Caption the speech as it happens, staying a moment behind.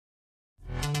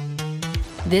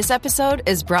This episode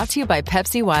is brought to you by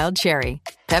Pepsi Wild Cherry.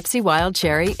 Pepsi Wild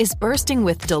Cherry is bursting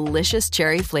with delicious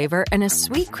cherry flavor and a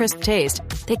sweet, crisp taste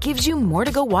that gives you more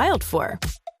to go wild for.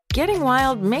 Getting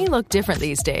wild may look different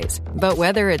these days, but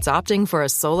whether it's opting for a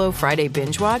solo Friday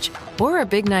binge watch or a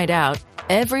big night out,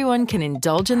 everyone can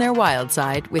indulge in their wild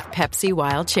side with Pepsi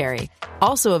Wild Cherry.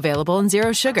 Also available in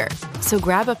Zero Sugar. So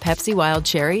grab a Pepsi Wild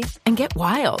Cherry and get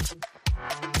wild.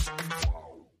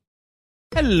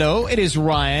 Hello, it is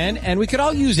Ryan, and we could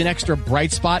all use an extra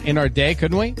bright spot in our day,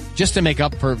 couldn't we? Just to make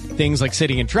up for things like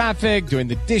sitting in traffic, doing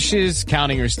the dishes,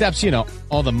 counting your steps, you know,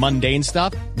 all the mundane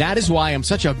stuff. That is why I'm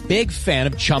such a big fan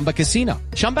of Chumba Casino.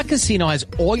 Chumba Casino has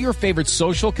all your favorite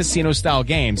social casino-style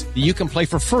games that you can play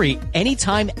for free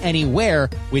anytime, anywhere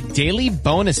with daily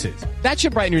bonuses. That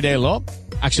should brighten your day a little.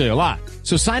 Actually, a lot.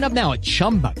 So sign up now at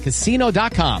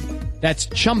ChumbaCasino.com. That's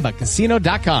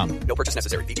ChumbaCasino.com. No purchase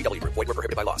necessary. VGW Group. Void where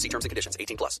prohibited by law. See terms and conditions.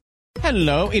 18+.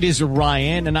 Hello, it is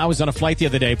Ryan, and I was on a flight the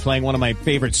other day playing one of my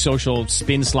favorite social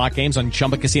spin slot games on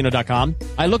ChumbaCasino.com.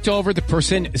 I looked over at the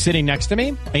person sitting next to me,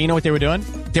 and you know what they were doing?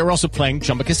 They were also playing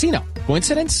Chumba Casino.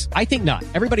 Coincidence? I think not.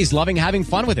 Everybody's loving having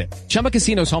fun with it. Chumba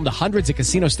Casino is home to hundreds of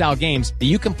casino-style games that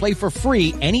you can play for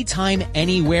free anytime,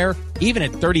 anywhere, even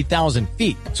at 30,000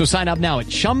 feet. So sign up now at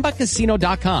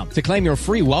ChumbaCasino.com to claim your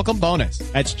free welcome bonus.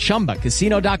 That's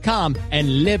ChumbaCasino.com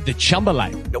and live the Chumba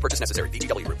life. No purchase necessary.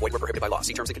 VGW Group. Void where prohibited by law.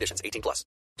 See terms and conditions. 18+.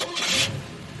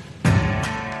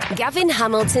 Gavin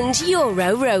Hamilton's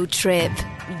Euro road trip.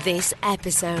 This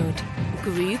episode,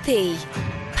 Group E,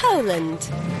 Poland.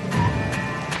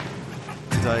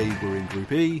 Today we're in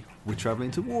Group E. We're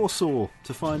travelling to Warsaw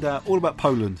to find out all about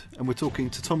Poland, and we're talking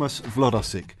to Tomasz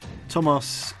Wlodasik.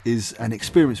 Tomasz is an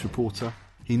experienced reporter.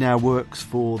 He now works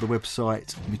for the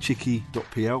website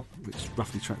Miciki.pl, which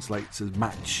roughly translates as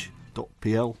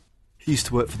match.pl. He used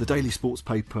to work for the daily sports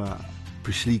paper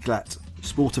Przykład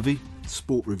Sportowy,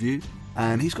 Sport Review,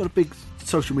 and he's got a big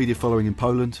social media following in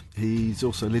Poland. He's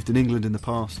also lived in England in the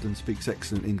past and speaks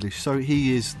excellent English, so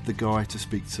he is the guy to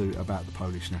speak to about the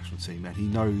Polish national team, and he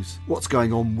knows what's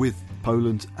going on with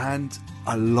Poland, and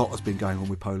a lot has been going on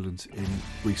with Poland in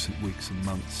recent weeks and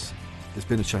months. There's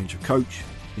been a change of coach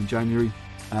in January,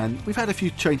 and we've had a few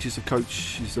changes of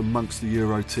coaches amongst the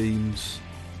Euro teams.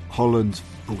 Holland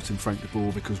brought in Frank de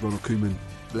Boer because Ronald Koeman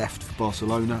left for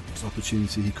Barcelona. It's an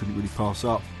opportunity he couldn't really pass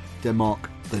up. Denmark,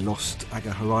 they lost Aga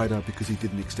Harida because he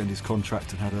didn't extend his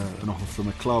contract and had an offer from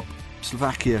a club.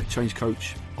 Slovakia changed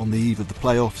coach on the eve of the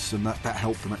playoffs, and that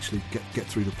helped them actually get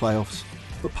through the playoffs.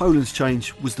 But Poland's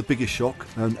change was the biggest shock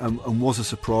and was a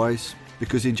surprise,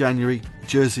 because in January,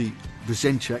 Jerzy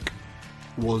Brzeziński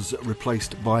was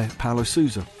replaced by Paulo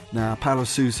Sousa. Now, Paulo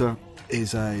Sousa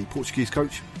is a Portuguese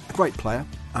coach, a great player.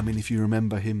 I mean, if you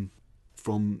remember him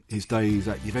from his days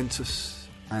at Juventus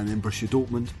and then Borussia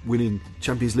Dortmund, winning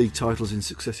Champions League titles in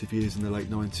successive years in the late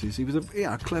 90s. He was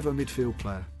a clever midfield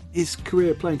player. His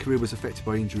playing career was affected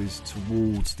by injuries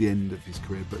towards the end of his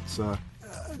career, but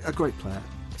a great player.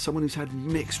 Someone who's had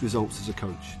mixed results as a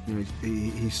coach. You know,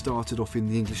 he started off in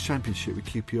the English Championship with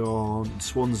QPR and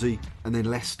Swansea, and then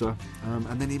Leicester,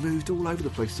 and then he moved all over the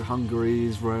place to Hungary,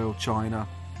 Israel, China.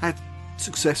 Had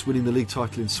success winning the league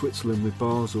title in Switzerland with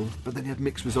Basel, but then he had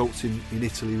mixed results in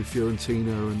Italy with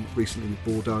Fiorentina and recently with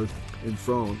Bordeaux in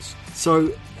France.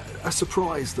 So a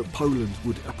surprise that Poland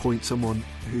would appoint someone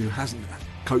who hasn't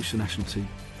coached the national team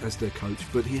as their coach,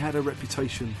 but he had a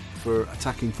reputation for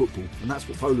attacking football, and that's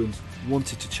what Poland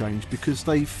wanted to change, because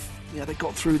they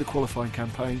got through the qualifying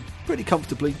campaign pretty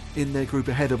comfortably in their group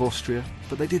ahead of Austria,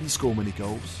 but they didn't score many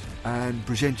goals, and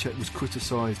Brzeziński was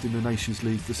criticised in the Nations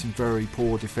League for some very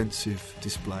poor defensive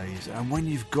displays. And when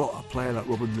you've got a player like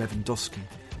Robert Lewandowski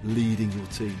leading your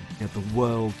team, you have the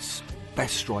world's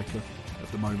best striker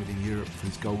at the moment in Europe for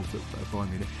his goals at Bayern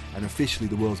Munich, and officially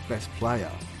the world's best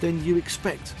player, then you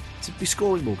expect to be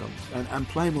scoring more goals and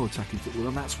playing more attacking football,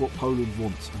 and that's what Poland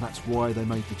wants, and that's why they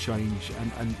made the change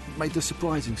and made the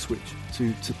surprising switch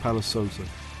to Paulo Sousa.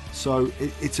 So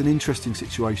it's an interesting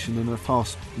situation and a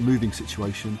fast-moving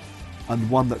situation, and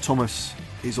one that Thomas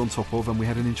is on top of, and we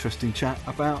had an interesting chat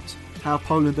about how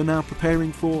Poland are now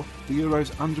preparing for the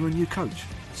Euros under a new coach.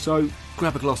 So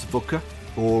grab a glass of vodka,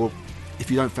 or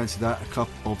if you don't fancy that, a cup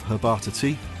of Herbata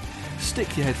tea.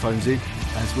 Stick your headphones in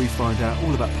as we find out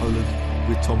all about Poland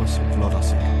with Tomasz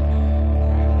Wlodasik.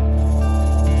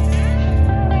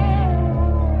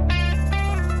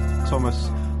 Thomas,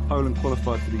 Poland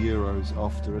qualified for the Euros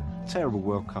after a terrible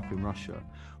World Cup in Russia,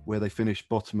 where they finished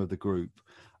bottom of the group.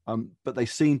 But they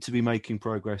seem to be making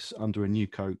progress under a new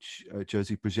coach,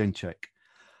 Jerzy Brzeziński.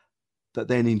 That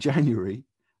then in January,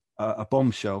 a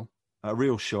bombshell, a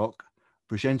real shock,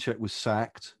 Brzeziński was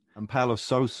sacked, and Paulo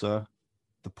Sousa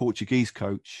the Portuguese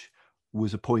coach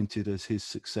was appointed as his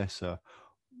successor.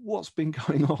 What's been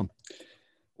going on?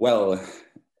 Well,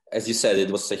 as you said, it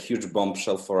was a huge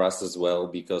bombshell for us as well,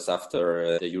 because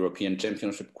after the European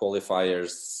Championship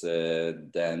qualifiers,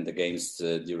 then the games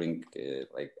during,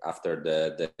 after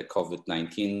the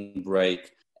COVID-19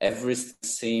 break, everything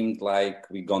seemed like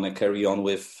we're going to carry on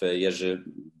with Jerzy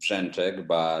Brzęczek,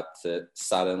 but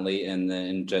suddenly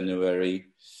in January,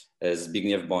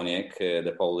 Zbigniew Boniek,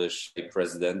 the Polish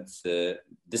president,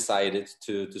 decided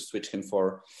to switch him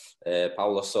for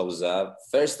Paulo Sousa.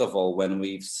 First of all, when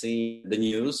we've seen the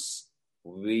news,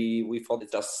 we thought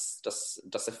it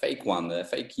just a fake one,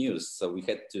 fake news. So we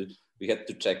had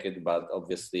to check it, but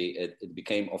obviously it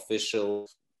became official.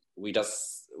 We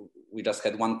just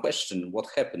had one question: what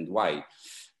happened? Why?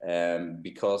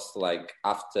 Because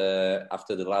after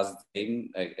the last game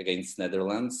against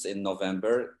Netherlands in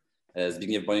November,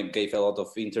 Zbigniew Boniek gave a lot of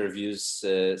interviews,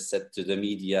 said to the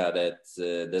media that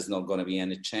there's not going to be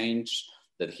any change,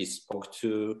 that he spoke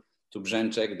to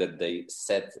Brzęczek, that they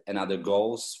set another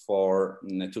goals for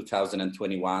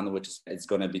 2021, which is, it's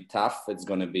going to be tough, it's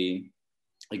going to be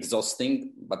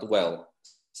exhausting, but well,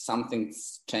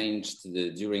 something's changed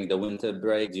during the winter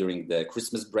break, during the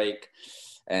Christmas break.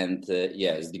 And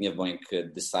Zbigniew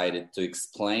Boniek decided to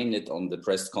explain it on the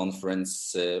press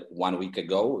conference 1 week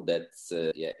ago that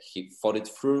he thought it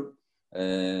through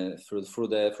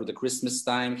the Christmas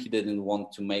time. He didn't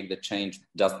want to make the change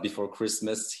just before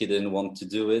Christmas. He didn't want to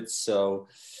do it. So,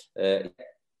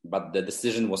 but the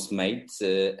decision was made,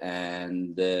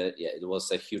 and it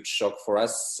was a huge shock for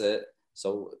us.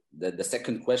 So the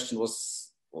second question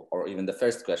was, or even the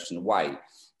first question, why?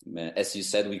 As you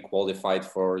said, we qualified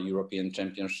for European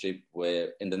Championship.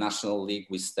 Where in the National League,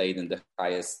 we stayed in the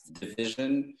highest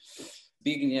division.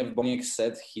 Zbigniew Boniek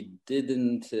said he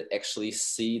didn't actually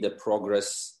see the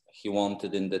progress he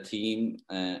wanted in the team.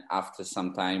 After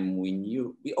some time, we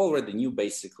already knew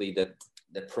basically that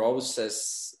the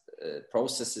processes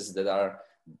that are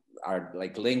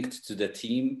like linked to the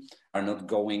team are not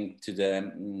going to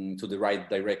the right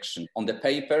direction. On the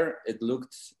paper, it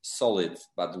looked solid,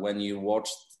 but when you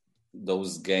watched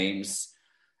those games,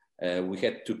 we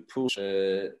had to push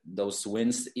those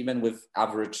wins even with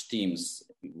average teams.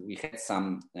 We had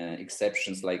some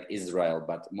exceptions like Israel,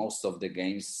 but most of the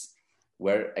games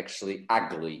were actually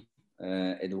ugly.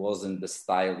 It wasn't the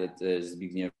style that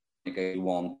Zbigniew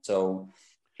wanted. So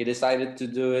he decided to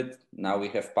do it. Now we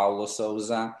have Paulo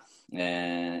Sousa.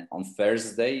 On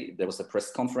Thursday, there was a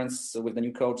press conference with the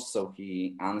new coach, so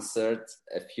he answered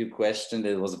a few questions.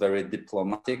 It was a very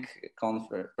diplomatic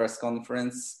press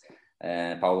conference.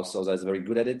 Paulo Sousa is very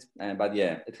good at it, but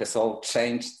it has all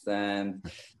changed, and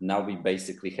now we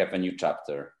basically have a new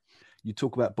chapter. You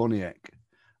talk about Boniek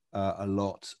a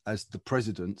lot as the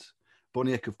president.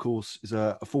 Boniek, of course, is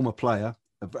a former player,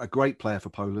 a great player for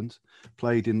Poland,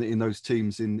 played in those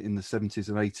teams in the 70s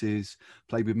and 80s,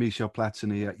 played with Michel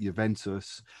Platini at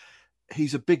Juventus.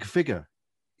 He's a big figure.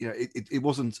 It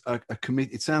wasn't a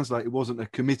committee. It sounds like it wasn't a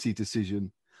committee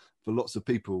decision for lots of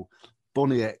people.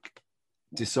 Boniek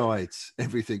decides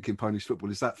everything in Polish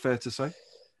football. Is that fair to say?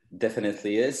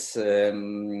 Definitely is.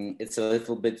 It's a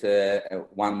little bit a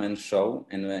one-man show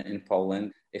in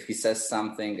Poland. If he says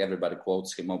something, everybody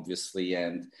quotes him, obviously,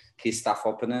 and he's tough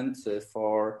opponent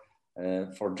for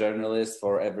journalists,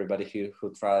 for everybody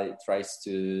who tries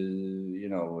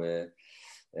to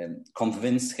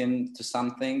convince him to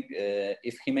something.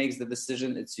 If he makes the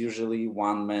decision, it's usually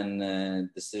one-man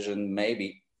decision.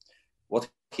 Maybe what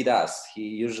he does, he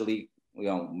usually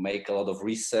make a lot of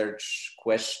research,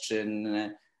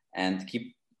 question, and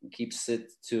keeps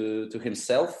it to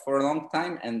himself for a long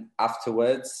time, and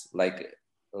afterwards, like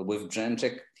with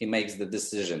Brzęczek, he makes the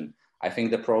decision. I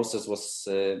think the process was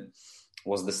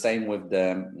the same with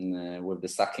the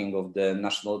sacking of the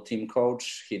national team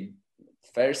coach. He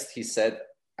said,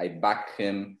 "I back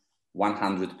him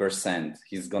 100%.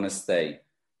 He's gonna stay,"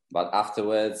 but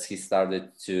afterwards he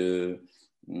started to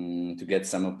get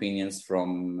some opinions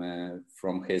from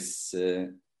his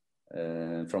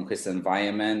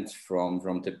environment,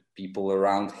 from the people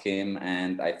around him,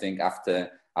 and I think after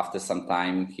some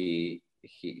time he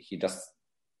just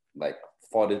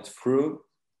thought it through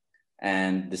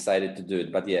and decided to do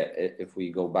it. But if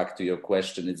we go back to your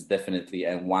question, it's definitely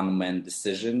a one-man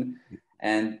decision,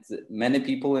 and many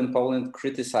people in Poland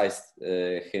criticized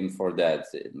him for that,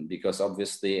 because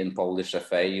obviously in Polish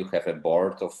FA you have a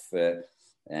board of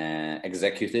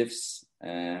executives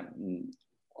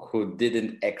who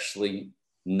didn't actually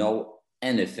know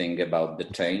anything about the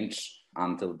change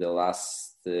until the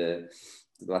last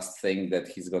thing that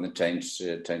he's going to change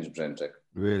Brzęczek.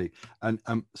 Really? And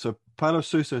so Paulo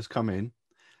Sousa has come in.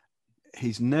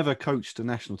 He's never coached a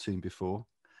national team before.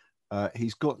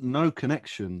 He's got no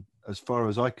connection, as far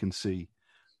as I can see,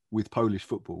 with Polish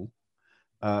football.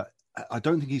 I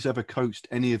don't think he's ever coached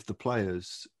any of the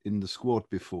players in the squad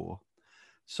before.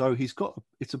 So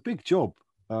it's a big job.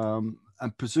 And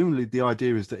presumably the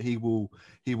idea is that he will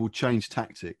change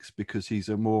tactics because he's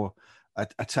a more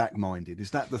attack minded.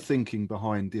 Is that the thinking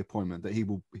behind the appointment, that he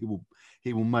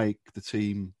will make the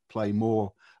team play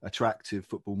more attractive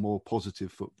football, more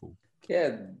positive football?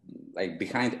 Yeah, like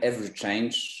behind every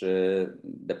change,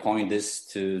 the point is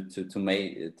to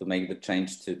make the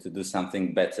change to do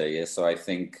something better. Yeah, so I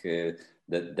think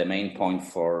that the main point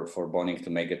for Boniek to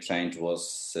make a change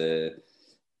was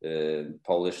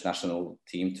Polish national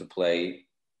team to play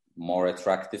more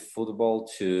attractive football,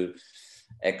 to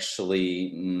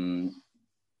actually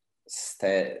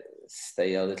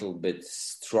stay a little bit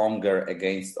stronger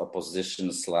against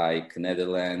oppositions like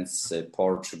Netherlands,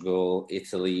 Portugal,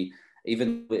 Italy.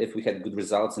 Even if we had good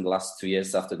results in the last 2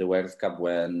 years after the World Cup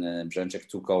when Brzęczek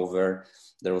took over,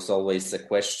 there was always a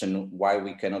question why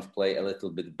we cannot play a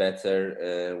little bit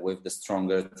better with the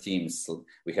stronger teams.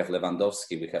 We have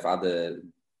Lewandowski, we have other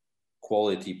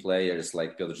quality players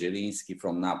like Piotr Zieliński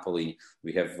from Napoli,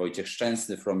 we have Wojciech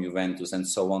Szczęsny from Juventus, and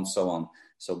so on, so on.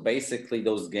 So basically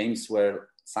those games were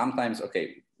sometimes,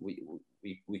 okay,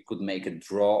 we could make a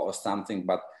draw or something,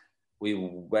 but we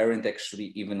weren't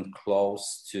actually even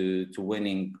close to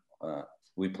winning.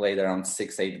 We played around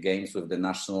 6-8 games with the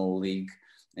National League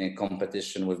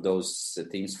competition with those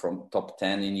teams from top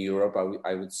 10 in Europe,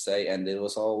 I would say. And it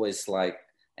was always like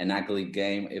an ugly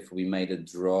game. If we made a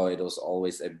draw, it was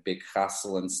always a big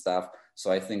hassle and stuff.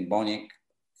 So I think Boniek,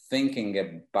 thinking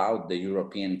about the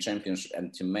European Championship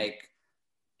and to make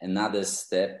another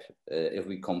step, if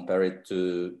we compare it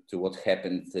to what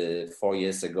happened 4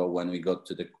 years ago when we got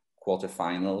to the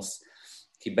quarterfinals,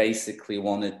 he basically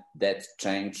wanted that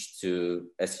change to,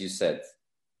 as you said,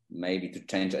 maybe to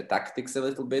change the tactics a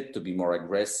little bit, to be more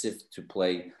aggressive, to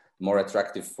play more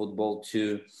attractive football,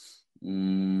 to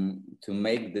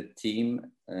make the team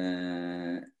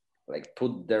like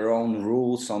put their own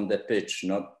rules on the pitch,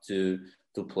 not to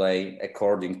play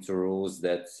according to rules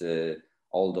that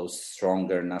all those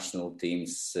stronger national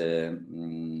teams put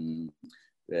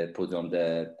on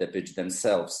the pitch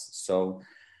themselves. So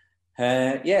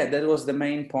that was the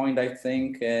main point, I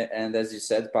think. And as you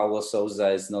said, Paulo Sousa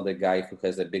is not a guy who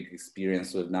has a big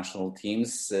experience with national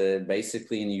teams.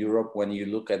 Basically, in Europe, when you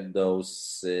look at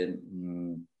those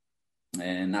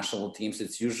national teams,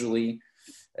 it's usually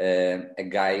a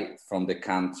guy from the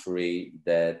country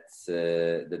that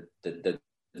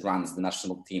runs the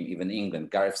national team. Even England,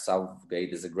 Gareth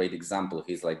Southgate is a great example.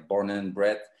 He's like born and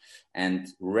bred and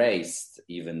raised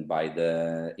even by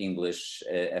the English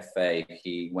FA.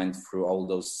 He went through all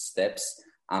those steps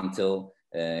until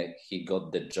he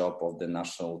got the job of the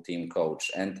national team coach.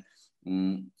 And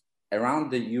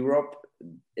around the Europe,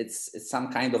 it's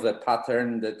some kind of a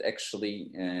pattern that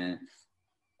actually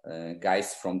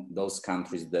guys from those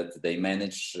countries that they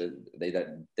manage,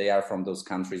 they are from those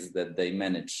countries that they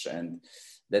manage, and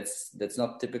that's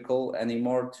not typical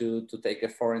anymore to take a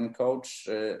foreign coach.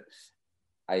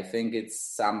 I think it's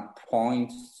some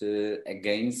point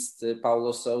against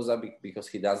Paulo Sousa because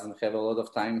he doesn't have a lot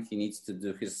of time. He needs to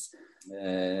do his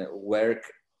work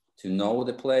to know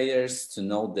the players, to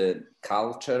know the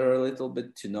culture a little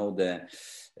bit, to know the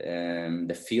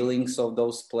feelings of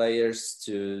those players,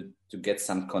 to get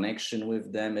some connection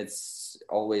with them. It's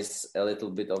always a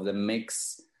little bit of the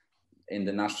mix in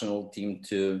the national team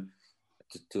to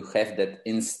have that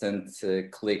instant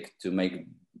click to make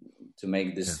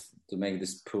this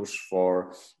push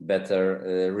for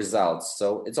better results.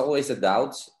 So it's always a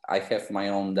doubt. I have my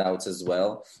own doubts as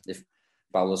well. If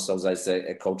Paulo Sousa is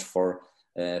a coach for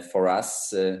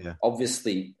us,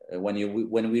 obviously,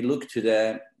 when we look to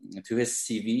his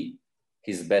CV,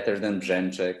 he's better than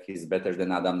Brzęczek. He's better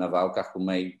than Adam Nawałka, who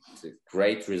made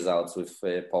great results with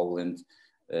Poland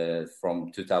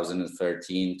from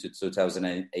 2013 to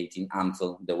 2018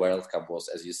 until the World Cup was,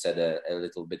 as you said, a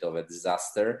little bit of a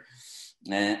disaster.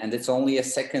 And it's only a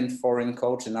second foreign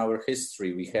coach in our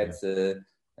history. We had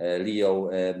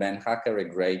Leo Beenhakker, a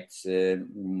great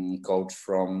coach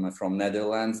from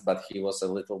Netherlands, but he was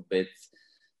a little bit,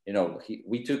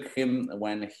 we took him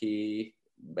when he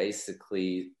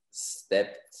basically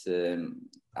stepped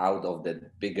out of the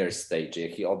bigger stage.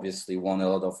 He obviously won a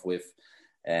lot with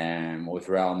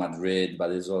Real Madrid,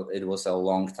 but it was a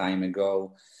long time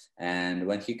ago. And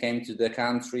when he came to the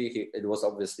country, it was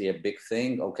obviously a big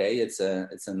thing. Okay, it's a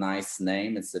nice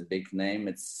name, it's a big name.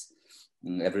 It's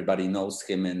everybody knows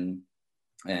him in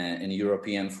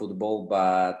European football,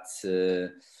 but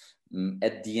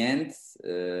at the end,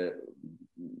 the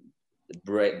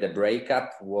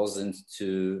breakup wasn't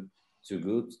too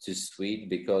good, too sweet,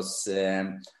 because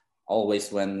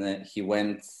always when he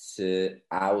went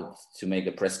out to make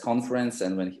a press conference,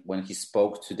 and when he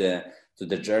spoke to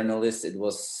the journalists, it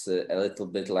was a little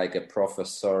bit like a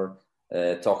professor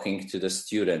talking to the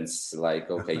students, like,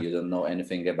 okay, you don't know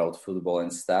anything about football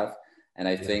and stuff. And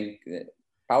I think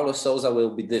Paulo Sousa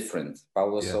will be different.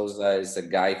 Paulo Sousa is a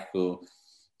guy who,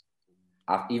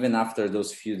 even after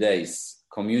those few days,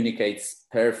 communicates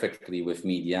perfectly with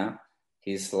media.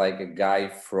 He's like a guy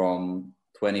from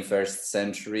 21st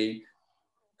century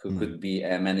who could be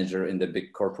a manager in the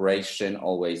big corporation,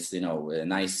 always, a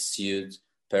nice suit,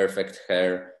 perfect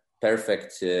hair,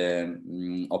 perfect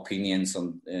opinions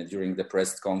on during the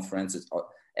press conference.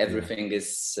 Everything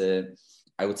is,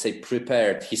 I would say,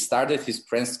 prepared. He started his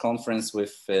press conference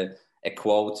with a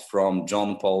quote from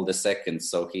John Paul II,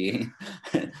 so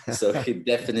he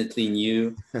definitely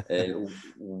knew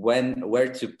where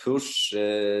to push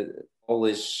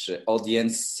Polish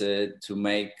audience to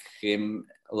make him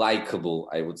likable,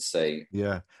 I would say.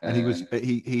 Yeah, and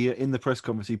he in the press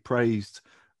conference he praised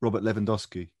Robert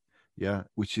Lewandowski. Yeah,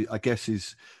 which I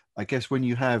guess when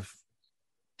you have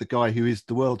the guy who is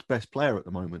the world's best player at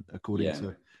the moment, according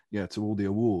to all the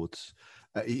awards.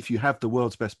 If you have the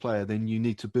world's best player, then you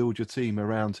need to build your team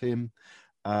around him,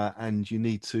 and you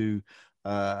need to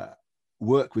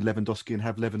work with Lewandowski and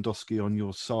have Lewandowski on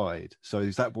your side. So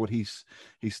is that what he's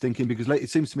thinking? Because it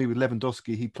seems to me with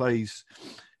Lewandowski, he plays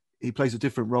a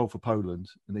different role for Poland,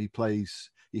 and he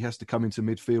has to come into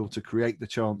midfield to create the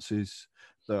chances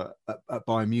that at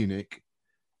Bayern Munich,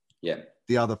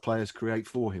 the other players create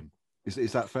for him.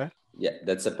 Is that fair? Yeah,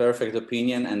 that's a perfect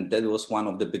opinion, and that was one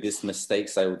of the biggest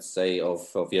mistakes, I would say, of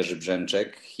Jerzy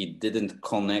Brzęczek. He didn't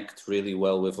connect really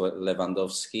well with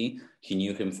Lewandowski. He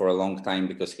knew him for a long time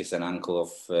because he's an uncle of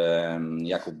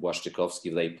Jakub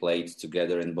Błaszczykowski. They played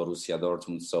together in Borussia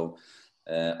Dortmund, so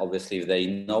obviously they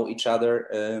know each other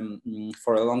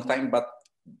for a long time, but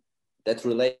that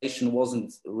relation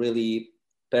wasn't really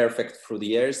perfect through the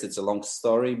years. It's a long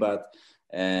story, but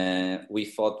we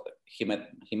thought he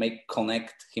may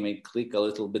connect, he may click a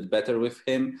little bit better with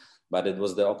him, but it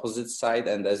was the opposite side.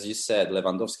 And as you said,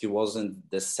 Lewandowski wasn't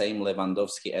the same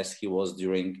Lewandowski as he was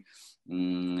during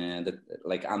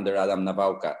under Adam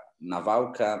Nawałka.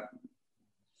 Nawałka,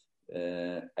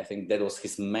 I think that was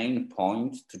his main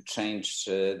point, to change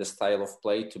the style of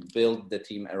play, to build the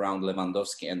team around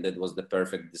Lewandowski, and that was the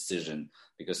perfect decision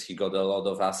because he got a lot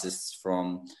of assists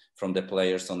from the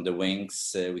players on the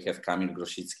wings. We have Kamil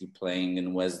Grosicki playing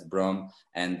in West Brom,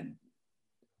 and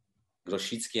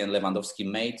Grosicki and Lewandowski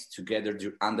made together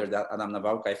under that Adam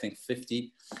Nawałka, I think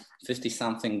 50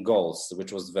 something goals,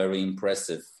 which was very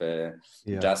impressive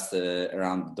just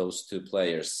around those two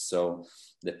players. So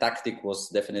the tactic was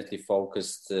definitely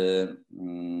focused in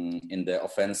the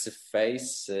offensive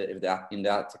phase, in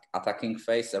the attacking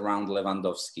phase around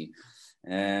Lewandowski.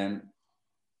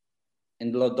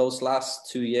 In those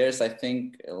last 2 years, I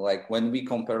think, like when we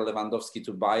compare Lewandowski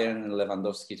to Bayern and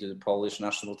Lewandowski to the Polish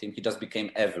national team, he just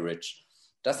became average.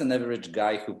 Just an average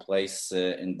guy who plays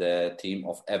in the team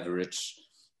of average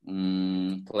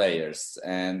players.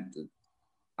 And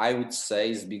I would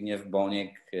say Zbigniew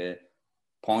Boniek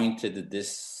pointed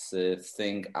this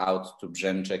thing out to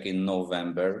Brzęczek in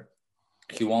November.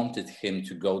 He wanted him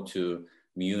to go to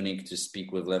Munich to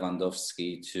speak with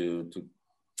Lewandowski, to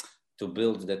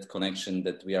build that connection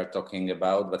that we are talking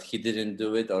about, but he didn't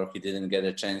do it, or he didn't get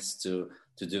a chance to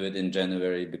do it in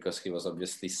January because he was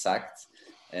obviously sacked.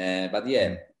 But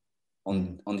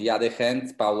on the other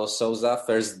hand, Paulo Sousa,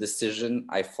 first decision,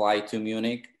 I fly to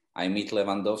Munich, I meet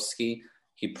Lewandowski.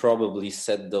 He probably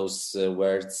said those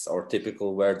words, or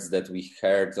typical words that we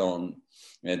heard on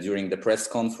during the press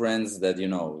conference, that,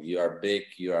 you are big,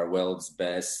 you are world's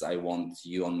best, I want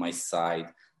you on my side,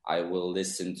 I will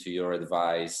listen to your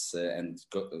advice, and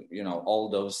all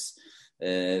those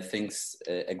things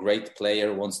a great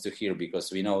player wants to hear,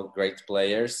 because we know great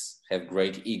players have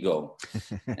great ego.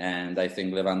 And I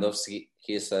think Lewandowski,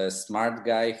 he's a smart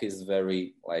guy. He's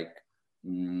very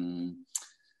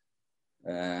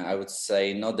I would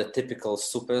say not the typical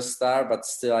superstar, but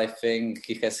still I think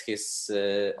he has his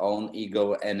own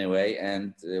ego anyway.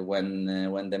 And when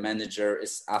the manager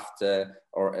is after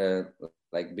or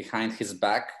behind his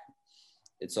back,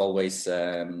 it's always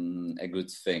a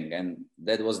good thing. And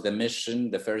that was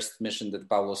the first mission that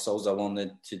Paulo Sousa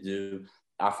wanted to do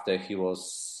after he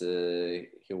was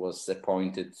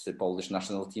appointed the Polish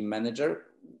national team manager,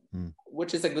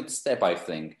 which is a good step, I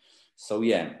think. So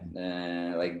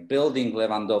building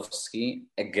Lewandowski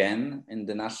again in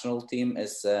the national team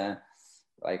is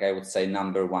like I would say,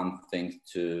 number one thing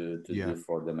to do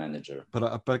for the manager.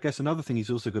 But I guess another thing he's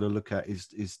also got to look at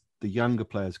is the younger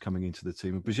players coming into the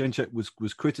team. Brzęczek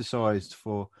was criticised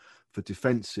for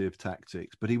defensive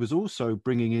tactics, but he was also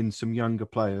bringing in some younger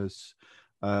players.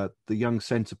 The young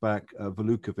centre back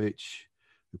Volukovic,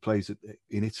 who plays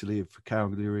in Italy for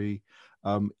Cagliari,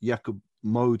 Jakub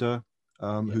Moder,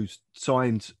 who's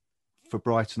signed for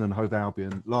Brighton and Hove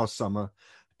Albion last summer.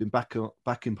 Been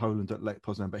back in Poland at Lech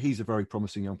Poznan, but he's a very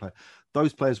promising young player.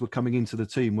 Those players were coming into the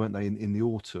team, weren't they, in the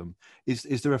autumn? Is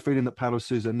there a feeling that Paulo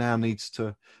Sousa now needs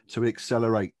to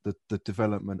accelerate the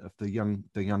development of the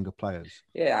younger players?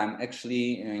 Yeah, I'm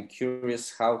actually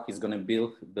curious how he's going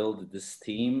to build this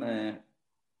team.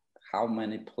 How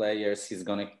many players he's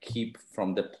going to keep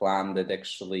from the plan that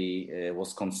actually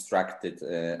was constructed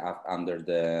under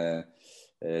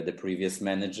the previous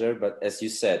manager. But as you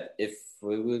said, if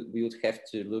we would have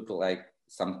to look like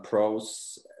some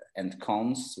pros and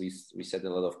cons. We said a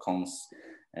lot of cons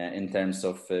in terms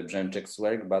of Brzęczek's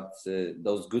work, but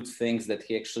those good things that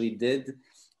he actually did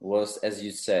was, as you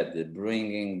said,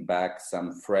 bringing back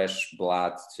some fresh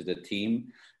blood to the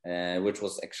team, which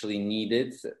was actually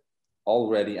needed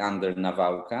already under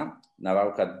Nawałka.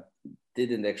 Nawałka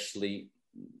didn't actually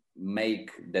make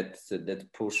that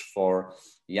push for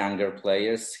younger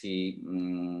players. He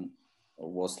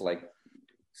was like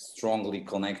strongly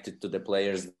connected to the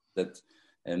players that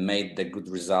made the good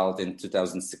result in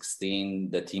 2016.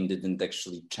 The team haven't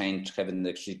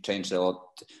actually changed a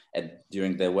lot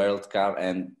during the World Cup,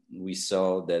 and we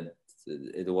saw that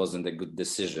it wasn't a good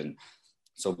decision.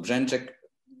 So Brzęczek,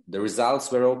 the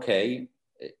results were okay,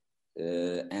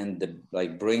 and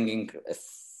bringing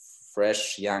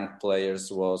fresh young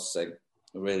players was a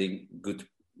really good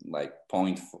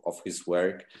point of his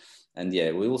work. And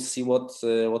yeah, we will see what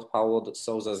Paulo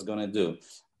Sousa is going to do.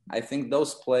 I think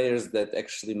those players that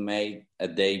actually made a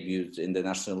debut in the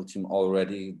national team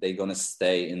already, they're going to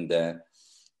stay in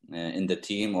the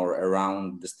team or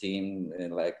around this team.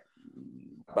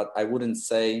 But I wouldn't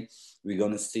say we're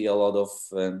going to see a lot of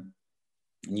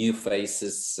new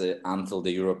faces until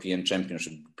the European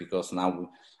Championship, because now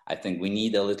I think we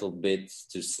need a little bit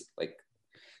to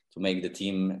make the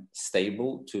team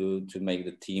stable, to make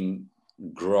the team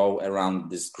grow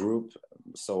around this group.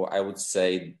 So I would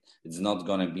say it's not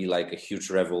going to be like a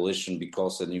huge revolution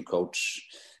because a new coach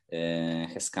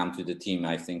has come to the team.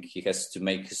 I think he has to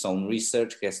make his own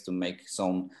research, he has to make his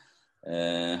own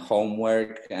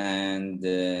homework and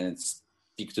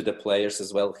speak to the players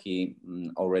as well. He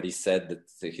already said that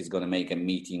he's going to make a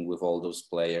meeting with all those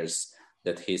players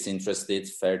that he's interested,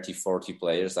 30, 40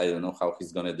 players. I don't know how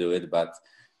he's going to do it, but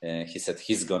he said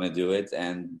he's going to do it,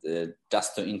 and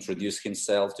just to introduce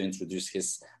himself, to introduce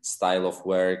his style of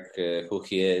work, who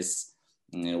he is,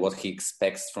 what he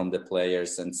expects from the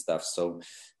players and stuff. So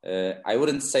I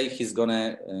wouldn't say he's going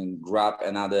to grab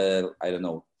another,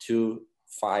 2,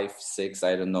 5, 6,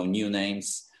 new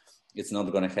names. It's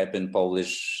not going to happen.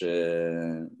 Polish,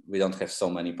 we don't have so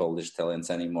many Polish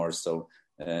talents anymore. So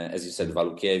as you said,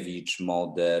 Walukiewicz,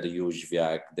 Moder,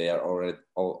 Jóźwiak, they are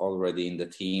already in the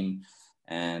team.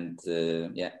 And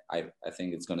I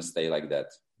think it's going to stay like that.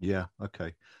 Yeah,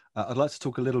 okay. I'd like to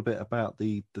talk a little bit about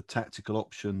the tactical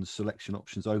options, selection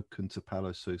options open to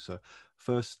Paulo Sousa.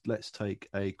 First, let's take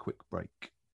a quick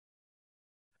break.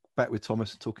 Back with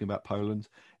Thomas talking about Poland.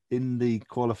 In the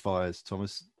qualifiers,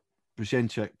 Thomas,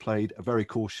 Brzęczek played a very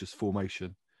cautious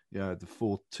formation. The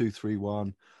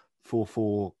 4-2-3-1,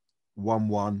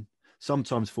 4-4-1-1,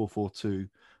 sometimes 4-4-2,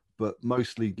 but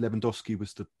mostly Lewandowski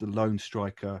was the lone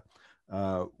striker,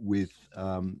 with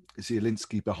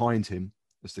Zielinski behind him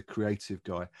as the creative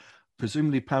guy.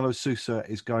 Presumably Paulo Sousa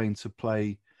is going to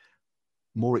play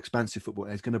more expansive football.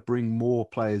 He's going to bring more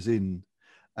players in,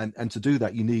 and to do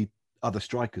that you need other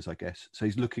strikers, I guess. So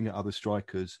he's looking at other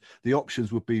strikers. The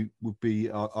options would be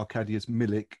Arkadiusz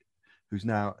Milik, who's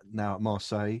now at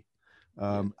Marseille,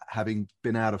 having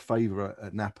been out of favour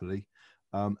at Napoli,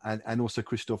 and also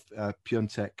Krzysztof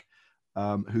Piątek,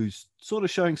 who's sort of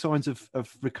showing signs of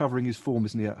recovering his form,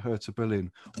 isn't he, at Hertha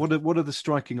Berlin? What are the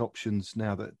striking options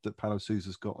now that Paulo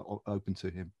Sousa's got open to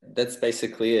him? That's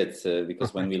basically it,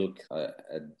 because when we look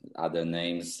at other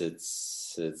names,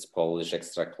 it's Polish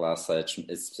Ekstraklasa.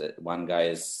 It's one guy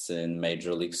is in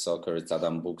Major League Soccer, it's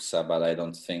Adam Buksa, but I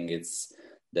don't think it's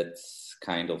that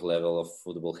kind of level of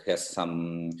football. He has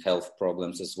some health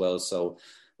problems as well, so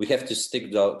we have to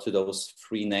stick to those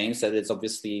three names, and it's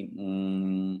obviously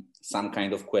some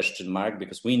kind of question mark,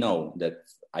 because we know that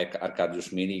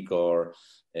Arkadiusz Milik or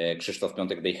Krzysztof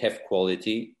Piątek, they have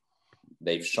quality.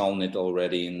 They've shown it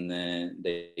already in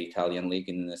the Italian league,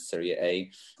 in the Serie A.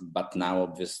 But now,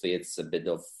 obviously, it's a bit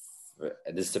of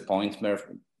a disappointment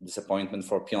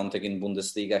for Piontek in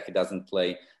Bundesliga. He doesn't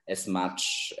play as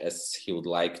much as he would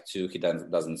like to. He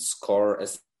doesn't score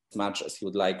as much as he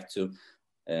would like to.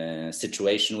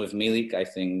 Situation with Milik, I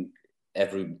think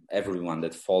everyone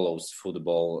that follows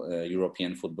football,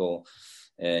 European football,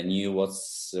 knew what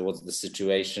the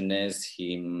situation is.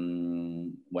 He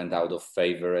went out of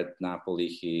favor at Napoli.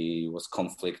 He was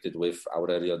conflicted with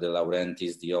Aurelio De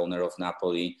Laurentiis, the owner of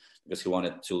Napoli, because he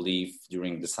wanted to leave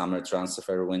during the summer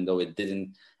transfer window. It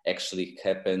didn't actually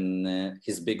happen.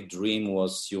 His big dream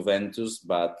was Juventus,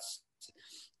 but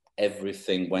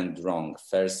everything went wrong.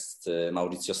 First,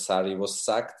 Maurizio Sarri was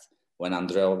sacked. When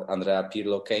Andrea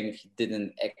Pirlo came, he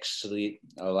didn't actually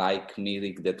like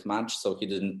Milik that much, so he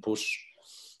didn't push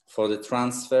for the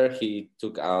transfer. He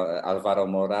took Alvaro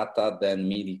Morata. Then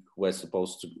Milik was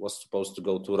supposed to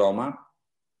go to Roma,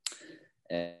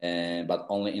 but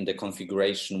only in the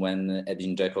configuration when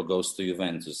Edin Dzeko goes to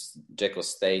Juventus. Dzeko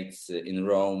stayed in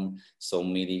Rome, so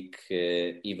Milik,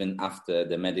 even after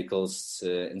the medicals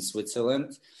in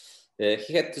Switzerland,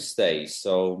 he had to stay.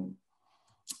 So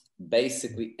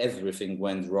basically everything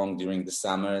went wrong during the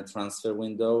summer transfer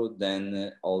window.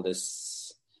 Then all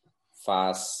this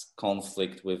fast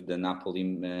conflict with the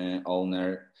Napoli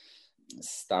owner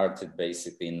started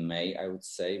basically in May, I would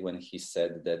say, when he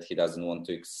said that he doesn't want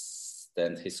to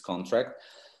extend his contract.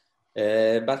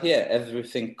 But yeah,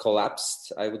 everything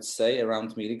collapsed, I would say,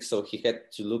 around Milik. So he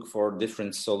had to look for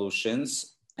different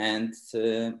solutions, and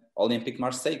Olympique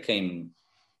Marseille came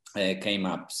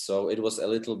up. So it was a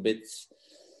little bit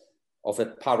of a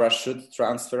parachute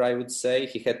transfer, I would say.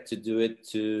 He had to do it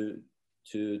to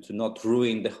not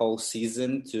ruin the whole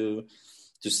season, to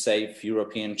save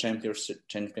European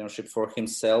championship for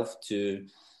himself, to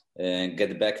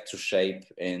get back to shape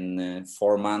in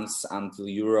 4 months until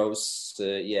Euros.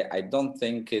 I don't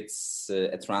think it's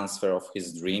a transfer of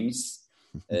his dreams.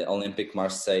 Olympique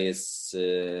Marseille is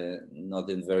not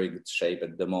in very good shape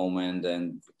at the moment,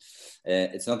 and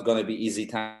it's not going to be easy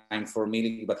time for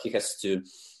Milik, but he has to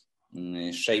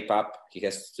shape up. He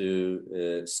has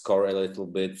to score a little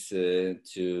bit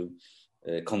to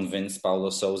convince Paulo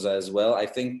Sousa as well. I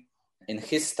think in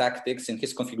his tactics, in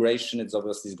his configuration, it's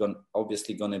obviously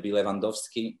going to be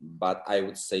Lewandowski, but I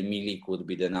would say Milik would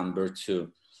be the number 2,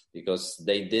 because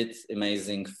they did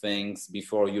amazing things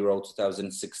before Euro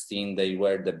 2016. They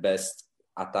were the best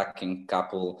attacking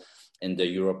couple in the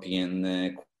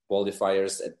European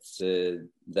qualifiers at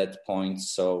that point.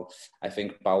 So I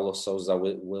think Paulo Sousa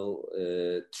will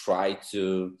try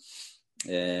to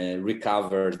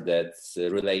recover that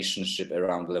relationship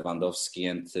around Lewandowski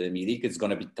and Milik. It's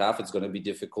going to be tough. It's going to be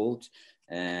difficult.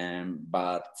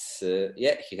 But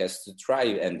he has to try,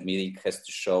 and Milik has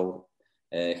to show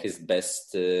his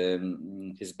best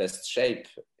shape.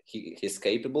 He's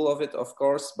capable of it, of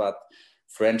course, but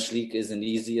French league isn't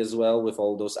easy as well, with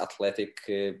all those athletic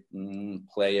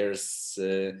players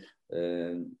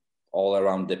all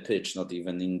around the pitch, not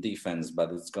even in defense,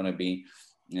 but it's going to be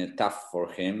tough for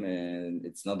him.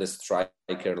 It's not a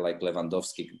striker like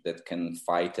Lewandowski that can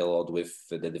fight a lot with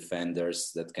the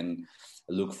defenders, that can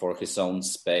look for his own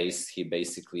space. He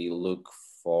basically look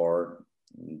for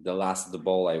the last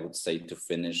ball, I would say, to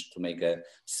finish, to make a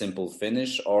simple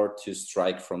finish, or to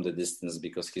strike from the distance,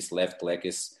 because his left leg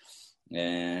is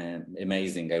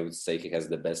amazing. I would say he has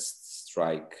the best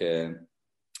strike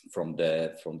from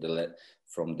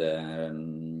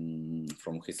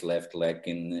his left leg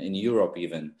in Europe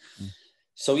even.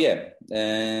 So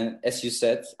as you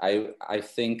said, I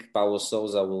think Paulo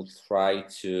Sousa will try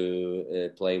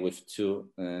to play with 2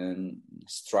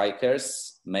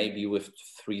 strikers, maybe with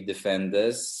 3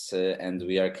 defenders, and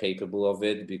we are capable of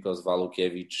it because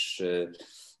Walukiewicz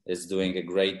is doing a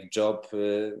great job.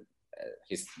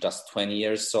 He's just 20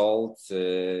 years old.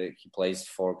 He plays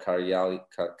for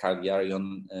Cagliari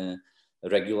on a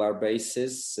regular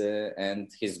basis,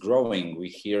 and he's growing. We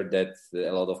hear that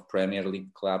a lot of Premier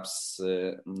League clubs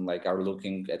are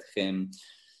looking at him.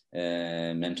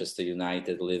 Manchester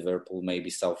United, Liverpool, maybe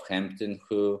Southampton,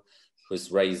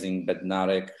 who's raising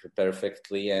Bednarek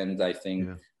perfectly. And I think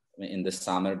in the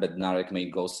summer, Bednarek may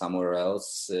go somewhere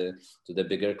else, to the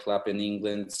bigger club in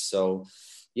England. So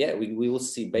we will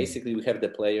see. Basically, we have the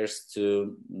players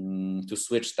to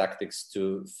switch tactics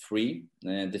to 3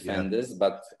 defenders,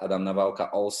 but Adam Nawałka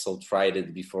also tried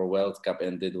it before World Cup,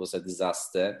 and it was a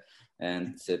disaster,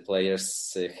 and the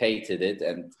players hated it.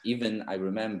 And even I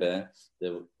remember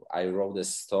I wrote a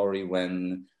story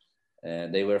when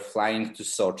they were flying to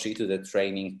Sochi, to the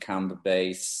training camp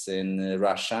base in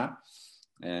Russia.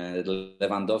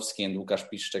 Lewandowski and Łukasz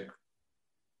Piszczek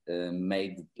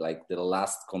made the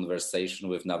last conversation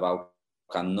with Nawałka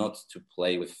not to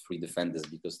play with 3 defenders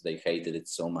because they hated it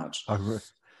so much. Oh,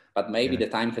 right. But maybe the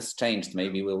time has changed.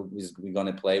 Maybe we're going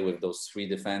to play with those 3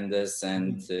 defenders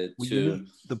and 2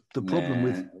 the problem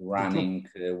with running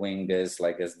wingers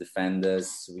like as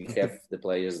defenders. We have the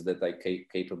players that are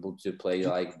capable to play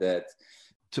like that.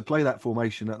 To play that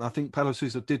formation, and I think Paulo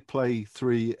Sousa did play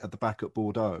 3 at the back at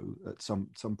Bordeaux at some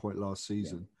point last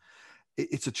season. Yeah.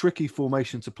 It's a tricky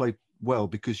formation to play well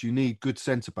because you need good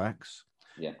centre backs,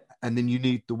 and then you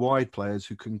need the wide players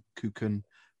who can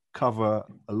cover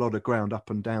a lot of ground up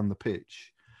and down the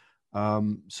pitch.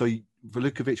 So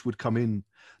Velukovic would come in.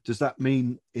 Does that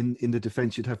mean in the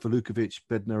defence you'd have Velukovic,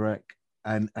 Bednarek,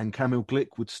 and Kamil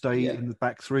Glik would stay in the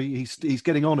back 3? He's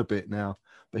getting on a bit now,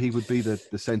 but he would be the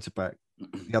centre back.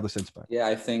 The other centre back. Yeah,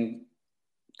 I think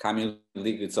Kamil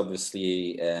Glik is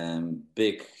obviously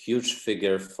big, huge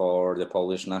figure for the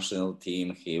Polish national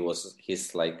team.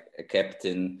 He's like a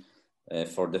captain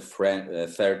for the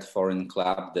third foreign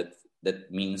club.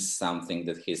 That means something.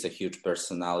 That he's a huge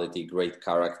personality, great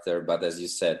character. But as you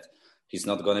said, he's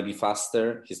not going to be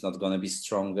faster. He's not going to be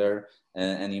stronger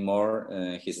anymore.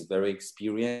 He's very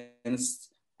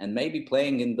experienced, and maybe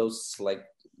playing in those like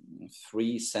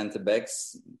 3 centre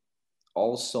backs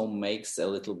also makes a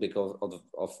little bit of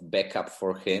backup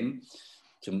for him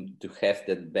to have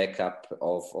that backup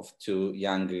of 2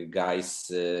 young guys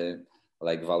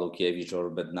like Walukiewicz or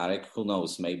Bednarek. Who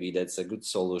knows? Maybe that's a good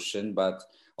solution. But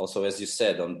also, as you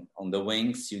said, on the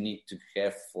wings, you need to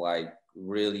have like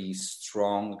really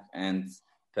strong and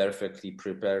perfectly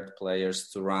prepared players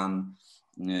to run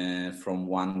from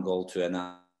one goal to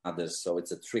another. So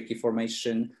it's a tricky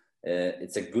formation.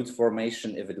 It's a good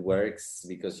formation if it works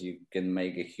because you can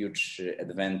make a huge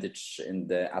advantage in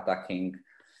the attacking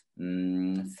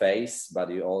phase, but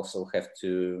you also have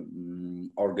to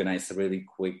organize really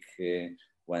quick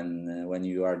when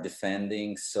you are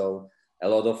defending. So a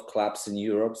lot of clubs in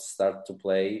Europe start to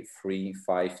play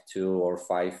 3-5-2 or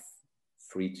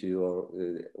 5-3-2 or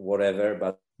whatever,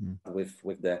 but with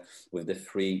the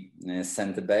 3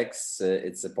 centre backs,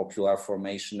 it's a popular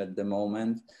formation at the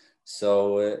moment.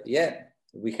 So,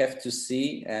 we have to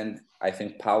see, and I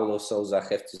think Paulo Sousa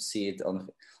have to see it on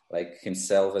like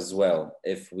himself as well.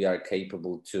 If we are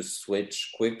capable to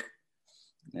switch quick,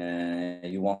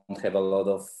 you won't have a lot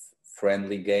of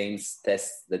friendly games,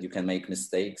 tests that you can make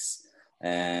mistakes.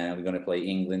 We're going to play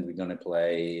England. We're going to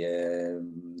play a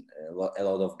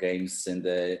lot of games in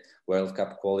the World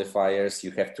Cup qualifiers.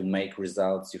 You have to make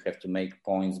results. You have to make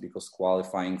points because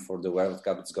qualifying for the World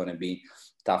Cup is going to be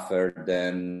tougher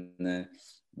than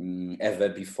ever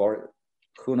before.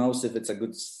 Who knows if it's a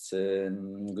good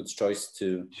choice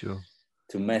to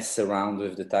mess around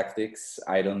with the tactics.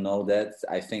 I don't know that.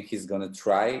 I think he's going to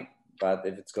try, but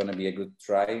if it's going to be a good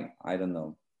try, I don't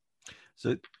know.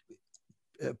 So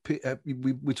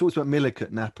we talked about Milik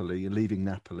at Napoli and leaving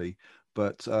Napoli,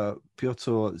 but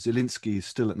Piotr Zielinski is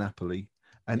still at Napoli,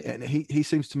 and he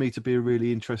seems to me to be a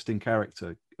really interesting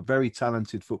character, a very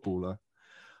talented footballer,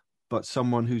 but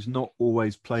someone who's not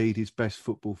always played his best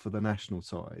football for the national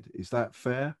side. Is that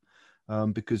fair?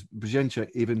 Because Brzezinski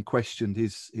even questioned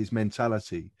his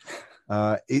mentality.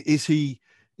 Is he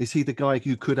the guy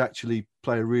who could actually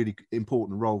play a really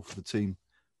important role for the team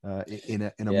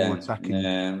in a more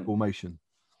attacking formation?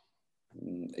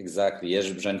 Exactly.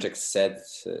 Jerzy Brzęczek said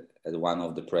at one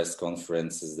of the press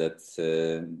conferences that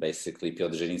basically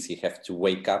Piotr Zielinski have to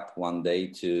wake up one day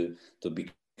to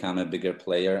become a bigger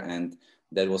player, and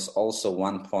that was also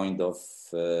one point of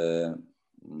Zbigniew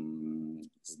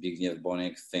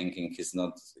Boniek thinking he's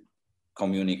not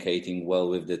communicating well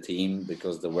with the team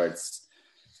because the words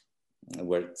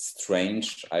were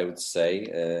strange, I would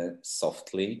say,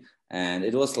 softly. And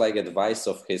it was like advice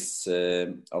of his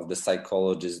of the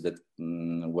psychologist that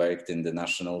worked in the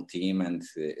national team, and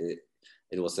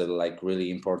it was a like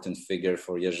really important figure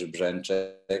for Jerzy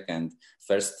Brzęczek. And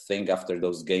first thing after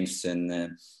those games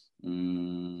in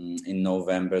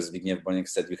November, Zbigniew Boniek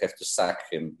said you have to sack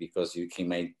him because he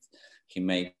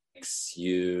makes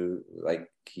you like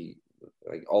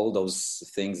all those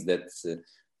things that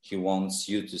he wants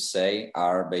you to say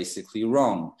are basically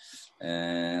wrong.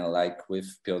 Like with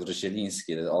Piotr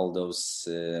Zielinski, that all those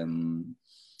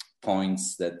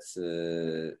points that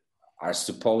are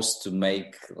supposed to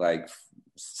make like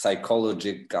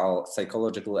psychological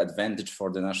advantage for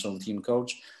the national team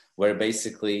coach were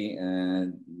basically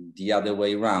the other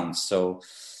way around. So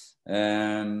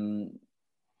Piotr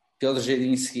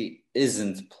Zielinski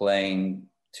isn't playing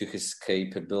to his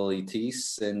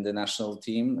capabilities in the national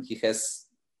team. He has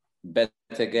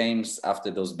better games.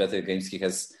 After those better games, he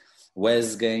has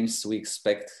West games, we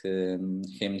expect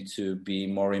him to be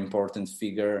more important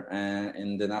figure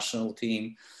in the national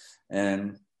team.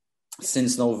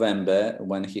 Since November,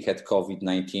 when he had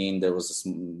COVID-19, there was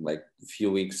a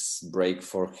few weeks break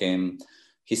for him.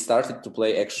 He started to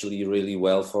play actually really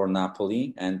well for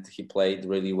Napoli, and he played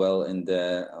really well in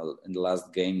the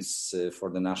last games for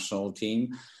the national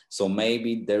team. So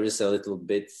maybe there is a little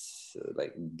bit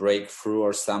breakthrough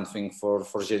or something for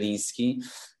Zielinski.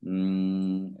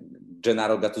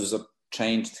 Gennaro Gattuso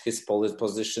changed his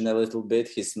position a little bit.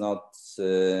 He's not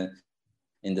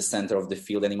in the center of the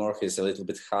field anymore. He's a little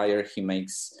bit higher. He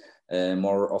makes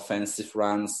more offensive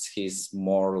runs. He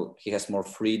has more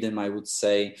freedom, I would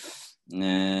say,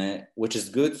 which is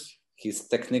good. His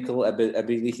technical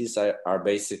abilities are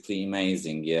basically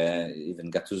amazing. Yeah,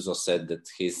 even Gattuso said that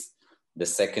he's the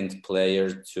second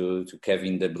player to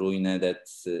Kevin De Bruyne that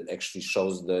actually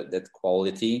shows that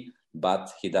quality, but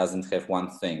he doesn't have one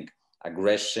thing: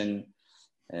 aggression.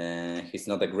 He's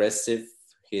not aggressive.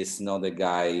 He's not a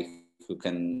guy who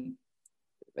can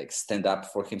stand up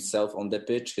for himself on the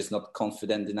pitch. He's not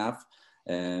confident enough.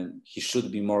 He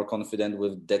should be more confident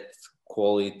with that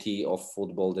quality of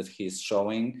football that he's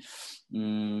showing.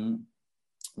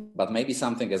 But maybe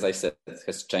something, as I said,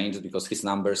 has changed because his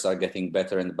numbers are getting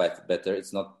better and better.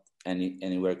 It's not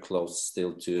anywhere close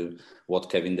still to what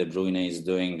Kevin De Bruyne is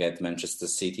doing at Manchester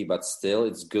City, but still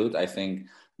it's good. I think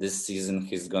this season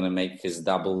he's going to make his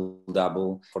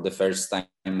double-double for the first time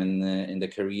in the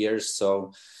career.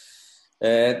 So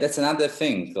that's another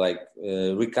thing,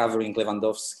 recovering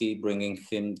Lewandowski, bringing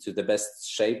him to the best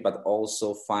shape, but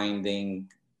also finding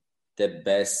the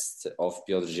best of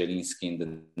Piotr Zielinski in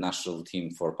the national team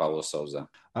for Paulo Sousa.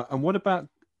 And what about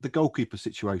the goalkeeper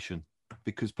situation?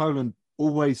 Because Poland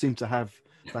always seem to have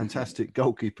fantastic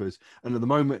goalkeepers, and at the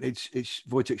moment it's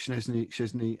Wojciech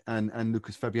Szczesny and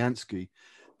Lukasz Fabianski.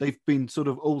 They've been sort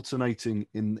of alternating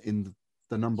in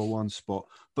the number one spot,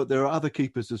 but there are other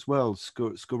keepers as well.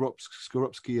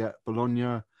 Skorupski at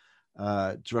Bologna,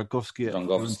 Dragowski at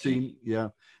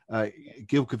Fiorentina,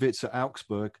 Gilkovic at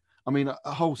Augsburg. I mean,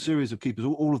 a whole series of keepers.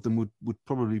 All of them would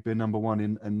probably be number one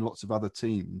in lots of other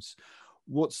teams.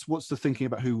 What's the thinking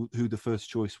about who the first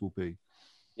choice will be?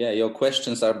 Yeah, your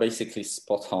questions are basically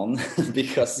spot on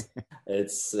because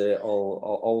it's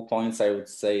all points I would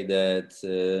say that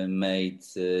made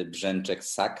Brzęczek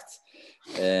sacked.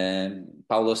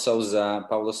 Paulo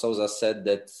Sousa said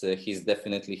that he's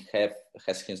definitely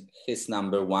has his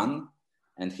number one,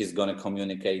 and he's going to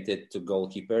communicate it to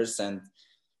goalkeepers, and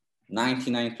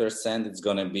 99% it's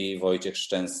going to be Wojciech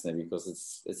Szczęsny because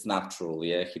it's natural.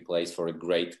 Yeah, he plays for a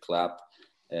great club.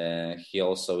 He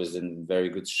also is in very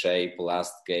good shape.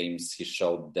 Last games he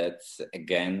showed that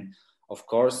again. Of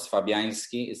course,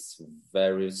 Fabianski is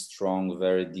very strong,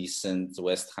 very decent.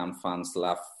 West Ham fans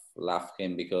love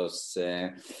him because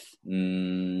I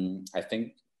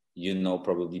think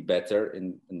probably better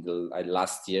in the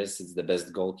last years. It's the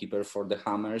best goalkeeper for the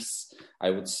Hammers, I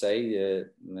would say.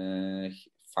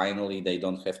 Finally, they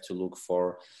don't have to look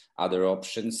for other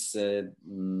options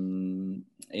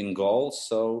in goal.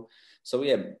 So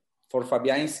yeah, for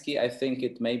Fabianski, I think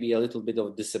it may be a little bit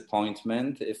of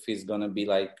disappointment if he's going to be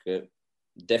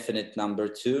definite number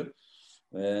two.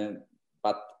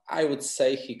 But I would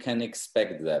say he can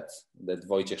expect that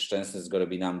Wojciech Szczęsny is going to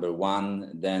be number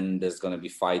one. Then there's going to be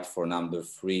fight for number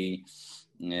three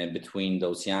between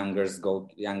those younger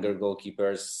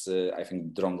goalkeepers. I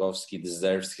think Drągowski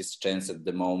deserves his chance at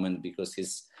the moment because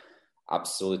he's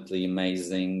absolutely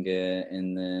amazing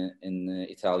in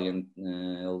Italian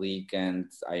league,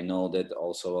 and I know that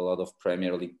also a lot of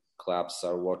Premier League clubs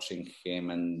are watching him,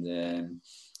 and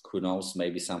who knows,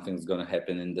 maybe something's going to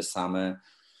happen in the summer.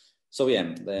 So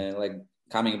yeah,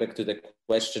 coming back to the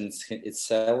questions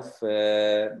itself,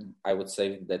 I would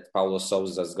say that Paulo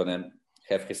Sousa is going to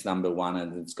have his number one,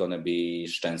 and it's going to be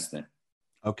Szczęsny.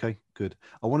 Okay, good.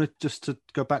 I wanted just to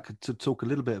go back to talk a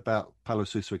little bit about Paulo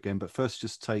Sousa again, but first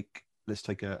let's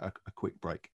take a quick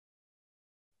break.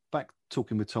 Back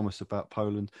talking with Thomas about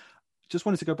Poland. Just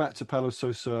wanted to go back to Paulo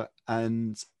Sousa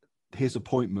and his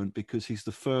appointment because he's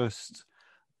the first.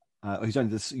 He's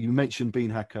only this. You mentioned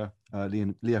Beenhakker,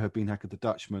 Leo Beenhakker, the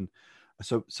Dutchman.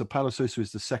 So Paulo Sousa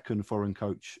is the second foreign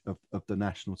coach of the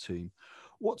national team.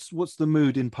 What's the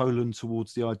mood in Poland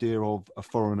towards the idea of a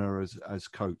foreigner as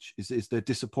coach? Is there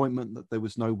disappointment that there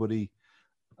was nobody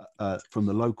from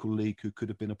the local league who could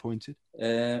have been appointed?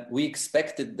 We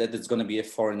expected that it's going to be a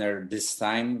foreigner this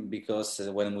time because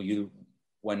when you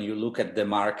look at the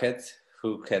market,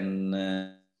 who can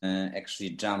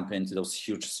actually jump into those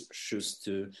huge shoes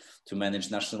to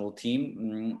manage national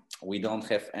team, we don't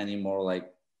have any more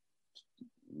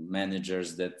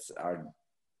managers that are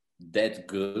that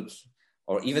good,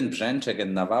 or even Brzęczek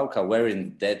and Nawałka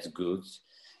weren't that good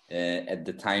at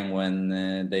the time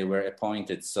when they were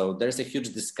appointed. So there's a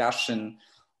huge discussion,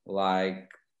 like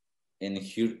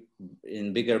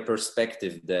in bigger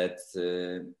perspective, that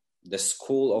the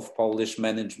school of Polish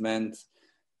management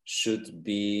should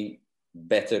be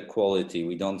better quality.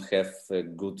 We don't have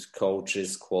good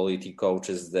coaches, quality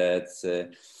coaches that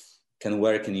can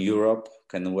work in Europe,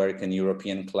 can work in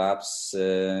European clubs.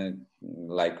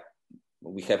 Like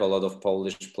we have a lot of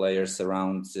Polish players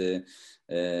around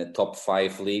top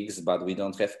 5 leagues, but we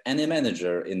don't have any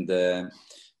manager in the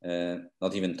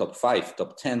not even top 5,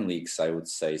 top 10 leagues, I would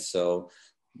say. So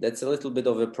that's a little bit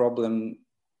of a problem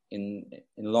in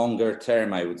longer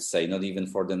term, I would say, not even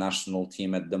for the national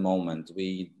team at the moment.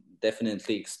 We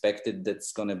definitely expected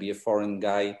that's going to be a foreign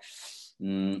guy.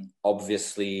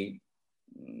 Obviously,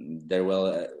 there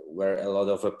were a lot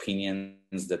of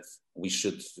opinions that we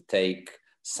should take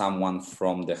someone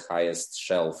from the highest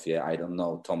shelf. Yeah, I don't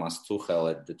know, Thomas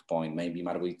Tuchel at that point, maybe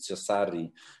Maurizio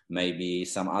Sarri, maybe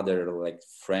some other like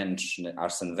French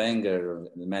Arsene Wenger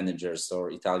managers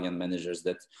or Italian managers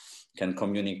that can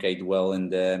communicate well in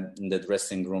the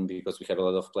dressing room, because we have a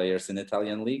lot of players in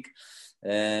Italian league.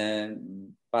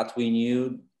 But we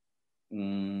knew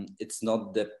it's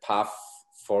not the path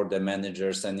for the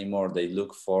managers anymore. They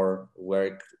look for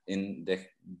work in the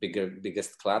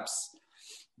biggest clubs.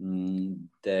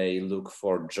 They look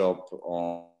for job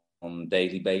on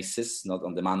daily basis, not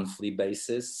on the monthly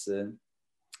basis.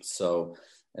 So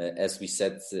as we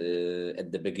said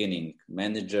at the beginning,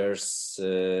 managers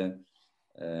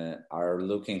are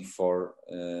looking for,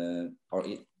 or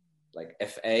like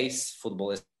FAs,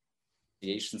 football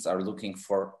associations are looking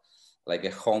for like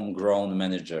a homegrown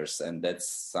managers, and that's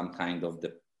some kind of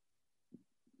the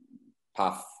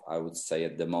path, I would say,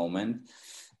 at the moment.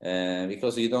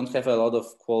 Because you don't have a lot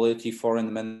of quality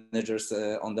foreign managers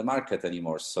on the market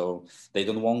anymore. So they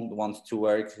don't want to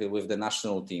work with the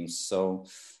national teams. So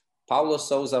Paulo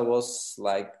Sousa was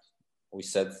like, we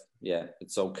said, yeah,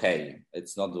 it's okay.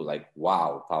 It's not like,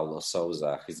 wow, Paulo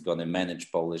Sousa, he's going to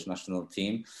manage Polish national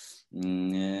team.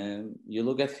 You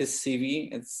look at his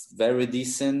CV, it's very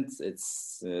decent.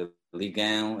 It's Ligue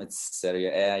 1, it's Serie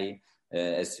A.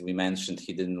 As we mentioned,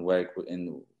 he didn't work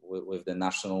with the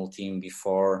national team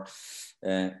before.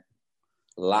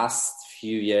 Last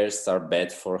few years are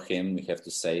bad for him. We have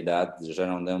to say that.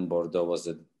 Girondin Bordeaux was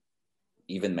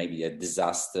even maybe a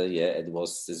disaster. Yeah, it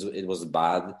was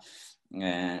bad.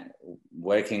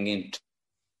 Working in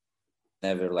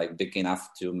never like big enough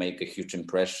to make a huge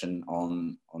impression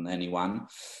on anyone.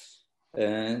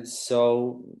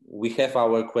 So we have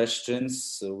our questions.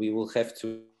 So we will have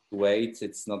to wait.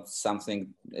 It's not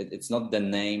something. It's not the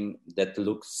name that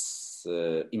looks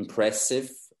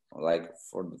impressive, like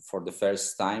for the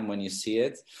first time when you see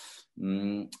it.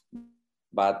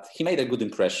 But he made a good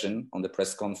impression on the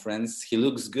press conference. He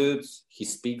looks good. He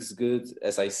speaks good.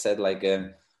 As I said, like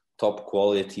a top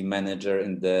quality manager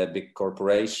in the big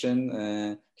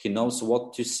corporation. He knows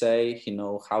what to say. He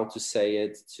knows how to say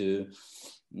it to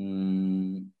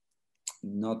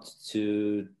not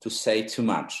to say too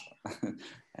much.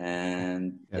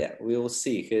 And yeah, we will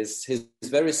see. He's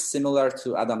very similar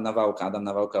to Adam Nawałka. Adam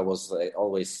Nawałka was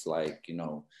always like,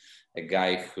 a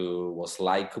guy who was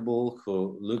likable,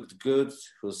 who looked good,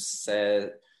 who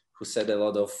said a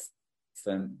lot of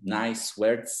nice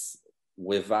words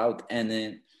without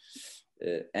any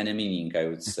meaning, I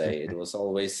would say. It was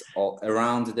always all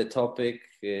around the topic,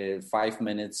 5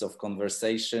 minutes of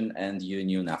conversation, and you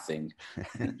knew nothing.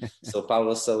 So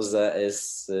Paulo Sousa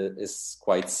is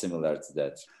quite similar to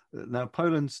that. Now,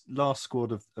 Poland's last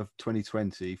squad of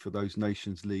 2020 for those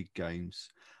Nations League games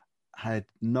had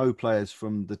no players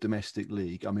from the domestic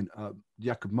league. I mean,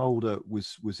 Jakub Mulder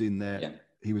was in there. Yeah.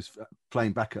 He was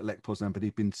playing back at Lech Poznan, but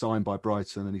he'd been signed by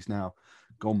Brighton and he's now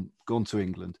gone to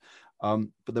England.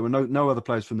 But there were no other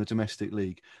players from the domestic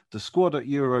league. The squad at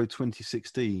Euro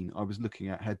 2016 I was looking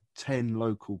at had 10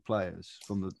 local players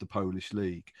from the Polish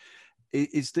league.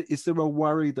 Is there a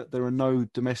worry that there are no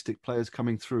domestic players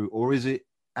coming through, or is it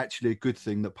actually a good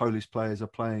thing that Polish players are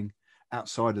playing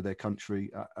outside of their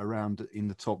country around in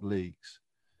the top leagues?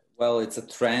 Well, it's a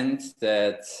trend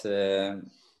that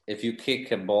if you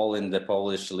kick a ball in the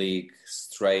Polish league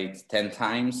straight 10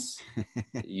 times,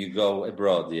 you go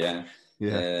abroad, yeah.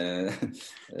 2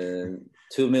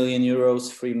 million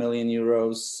euros, 3 million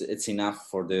euros, it's enough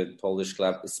for the Polish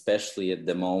club, especially at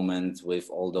the moment with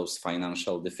all those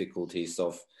financial difficulties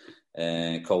of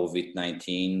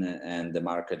COVID-19, and the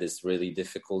market is really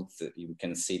difficult. You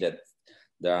can see that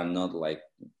there are not like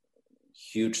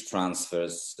huge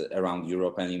transfers around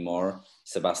Europe anymore.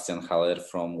 Sebastian Haller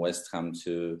from West Ham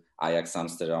to Ajax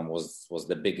Amsterdam was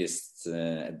the biggest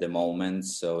at the moment.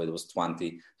 So it was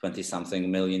 20-something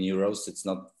million euros. It's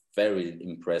not very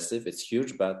impressive. It's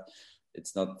huge, but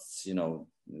it's not,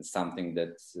 something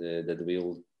that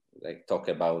we'll talk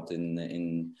about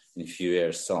in a few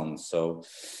years on. So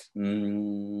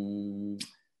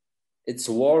it's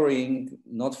worrying,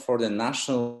 not for the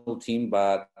national team,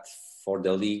 but for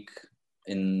the league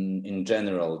in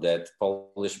general, that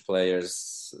Polish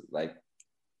players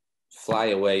fly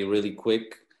away really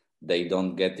quick. They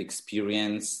don't get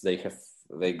experience. They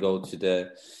go to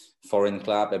the foreign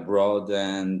club abroad,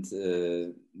 and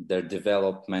their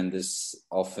development is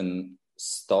often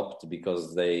stopped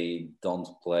because they don't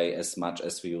play as much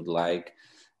as we would like.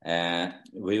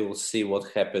 We will see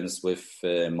what happens with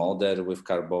Moder, with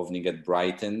Karbownik at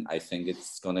Brighton. I think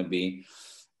it's going to be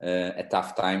a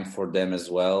tough time for them as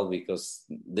well, because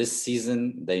this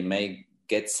season they may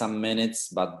get some minutes,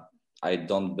 but I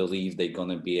don't believe they're going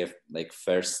to be a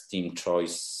first team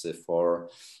choice for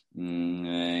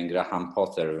Graham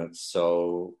Potter.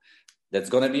 So that's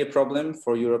going to be a problem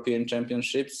for European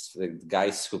championships. The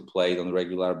guys who played on a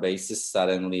regular basis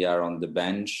suddenly are on the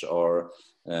bench or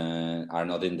are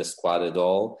not in the squad at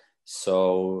all.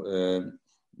 So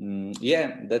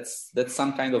that's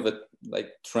some kind of a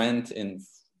trend in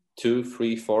 2,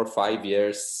 3, 4, 5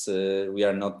 years. We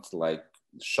are not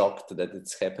shocked that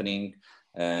it's happening.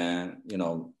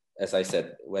 As I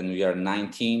said, when we are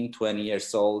 19, 20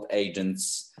 years old,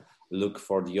 agents look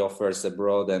for the offers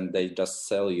abroad and they just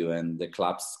sell you, and the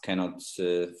clubs cannot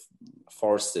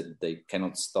force it. They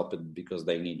cannot stop it because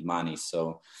they need money.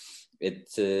 So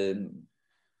it's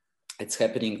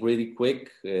happening really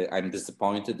quick. I'm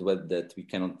disappointed with that we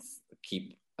cannot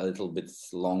keep a little bit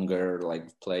longer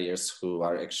players who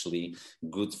are actually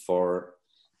good for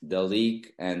the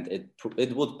league, and it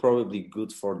would probably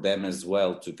good for them as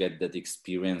well to get that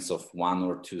experience of 1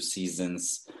 or 2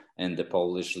 seasons in the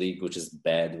Polish league, which is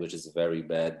very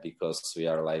bad, because we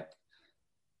are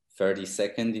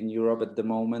 32nd in Europe at the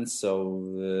moment.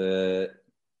 So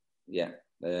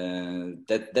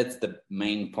that's the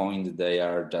main point. They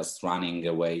are just running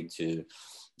away to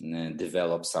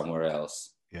develop somewhere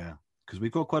else. Yeah, because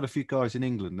we've got quite a few guys in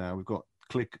England now. We've got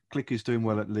Klich is doing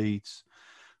well at Leeds.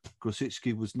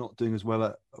 Grosicki was not doing as well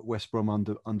at West Brom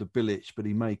under Bilic, but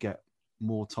he may get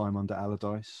more time under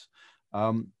Allardyce.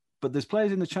 But there's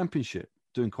players in the Championship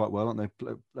doing quite well, aren't they?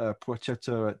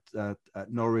 Pochettino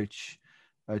at Norwich,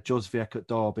 Jozwiak at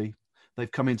Derby.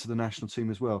 They've come into the national team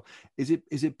as well. Is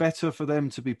it better for them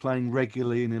to be playing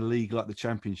regularly in a league like the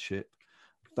Championship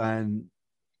than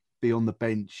be on the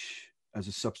bench as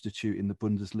a substitute in the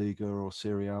Bundesliga or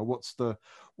Serie A? What's the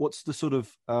sort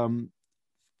of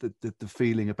the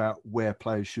feeling about where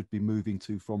players should be moving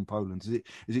to from Poland?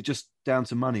 Is it just down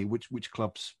to money? Which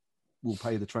clubs will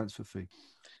pay the transfer fee?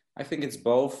 I think it's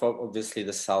both. Obviously,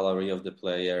 the salary of the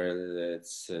player,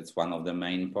 it's one of the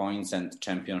main points, and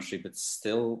Championship, it's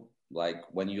still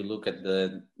when you look at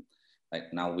the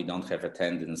now we don't have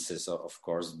attendances, of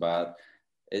course, but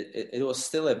it was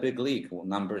still a big league,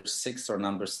 number 6 or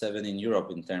number 7 in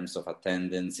Europe in terms of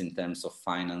attendance, in terms of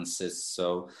finances.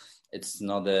 So it's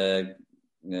not a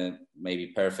maybe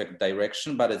perfect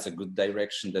direction, but it's a good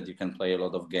direction that you can play a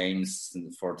lot of games,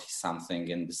 40-something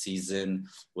in the season.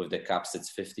 With the cups,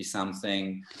 it's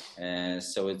 50-something.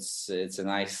 So it's a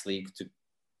nice league to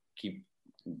keep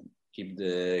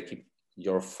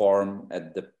your form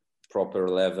at the proper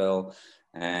level.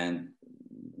 And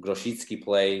Grosicki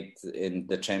played in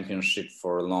the Championship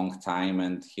for a long time,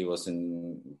 and he was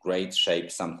in great shape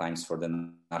sometimes for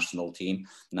the national team.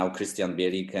 Now Christian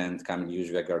Bielik and Kamil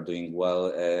Jóźwiak are doing well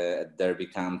at Derby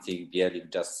County.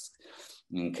 Bielik just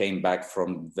came back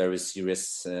from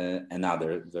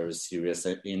another very serious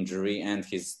injury, and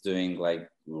he's doing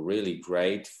really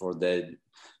great for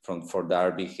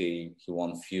Derby. He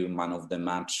won few man of the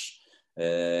match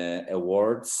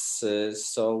awards.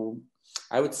 So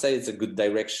I would say it's a good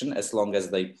direction as long as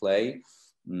they play.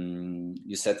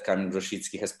 You said Kamil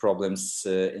Grosicki has problems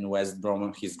in West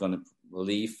Brom. He's going to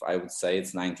leave. I would say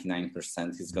it's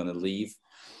 99% he's going to leave.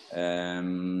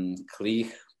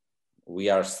 Klich, we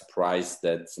are surprised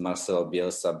that Marcelo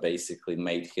Bielsa basically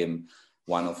made him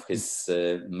one of his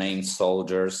main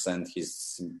soldiers, and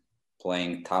he's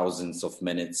playing thousands of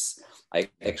minutes.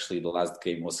 Actually, the last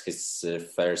game was his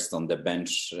first on the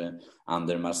bench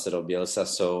under Marcelo Bielsa.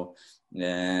 So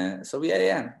it's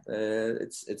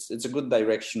a good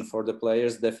direction for the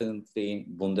players. Definitely,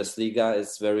 Bundesliga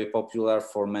is very popular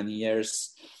for many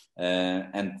years.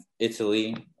 And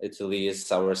Italy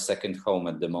is our second home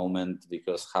at the moment,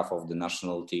 because half of the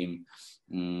national team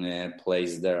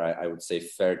plays there. I would say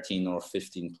 13 or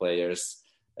 15 players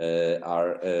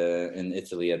are in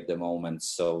Italy at the moment.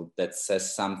 So that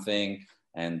says something.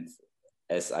 And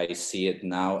as I see it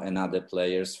now, another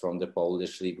players from the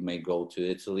Polish league may go to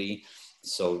Italy.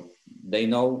 So they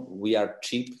know we are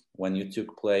cheap when you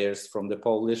took players from the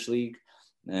Polish league,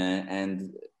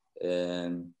 and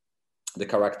the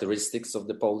characteristics of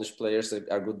the Polish players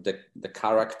are good. The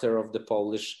character of the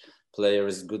Polish player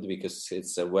is good, because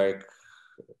it's a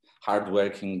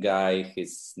hard-working guy.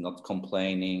 He's not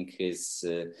complaining. He's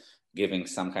giving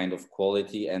some kind of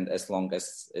quality, and as long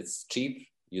as it's cheap,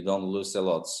 you don't lose a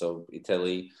lot. So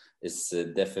Italy is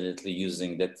definitely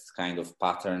using that kind of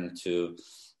pattern to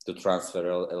transfer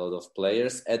a lot of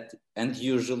players, and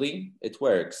usually it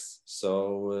works.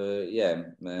 So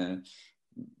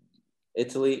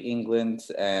Italy, England,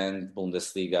 and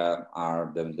Bundesliga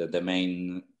are the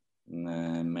main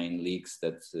leagues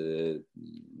that the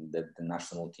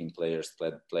national team players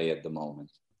play at the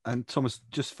moment. And Thomas,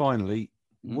 just finally,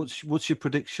 what's your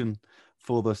prediction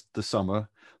for the summer?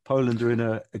 Poland are in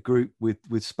a group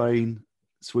with Spain,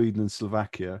 Sweden, and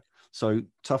Slovakia. So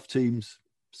tough teams,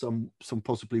 some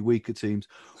possibly weaker teams.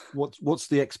 What's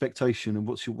the expectation, and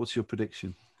what's your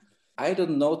prediction? I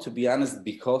don't know, to be honest,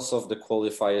 because of the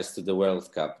qualifiers to the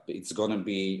World Cup. It's going to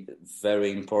be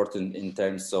very important in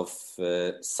terms of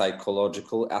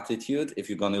psychological attitude. If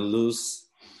you're going to lose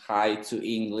high to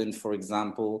England, for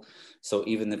example, so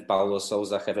even if Paulo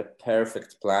Sousa have a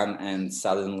perfect plan and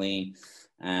suddenly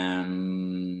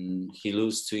he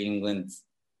loses to England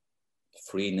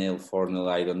 3-0, 4-0,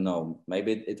 I don't know.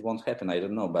 Maybe it won't happen, I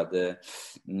don't know. But the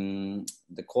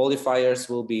qualifiers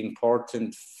will be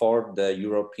important for the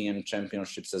European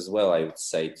Championships as well, I would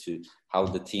say, to how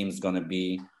the team's going to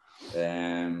be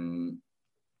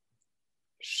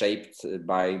shaped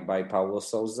by Paulo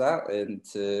Sousa. And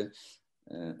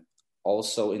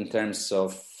also in terms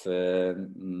of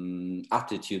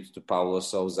attitude to Paulo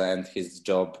Sousa and his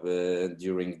job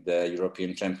during the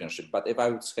European Championship. But if I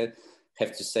would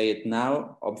have to say it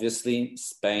now, obviously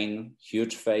Spain,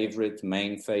 huge favorite,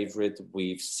 main favorite.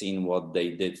 We've seen what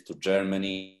they did to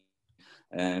Germany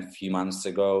a few months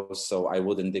ago, so I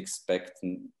wouldn't expect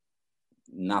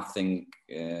nothing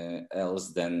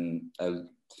else than a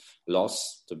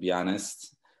loss, to be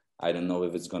honest. I don't know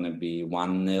if it's going to be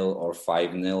 1-0 or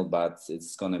 5-0, but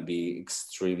it's going to be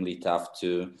extremely tough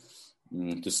to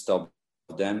stop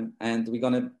them. And we're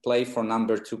going to play for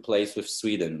number 2 place with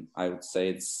Sweden. I would say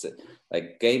it's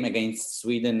like game against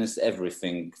Sweden is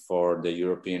everything for the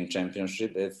European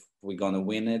Championship. If we're going to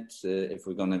win it, if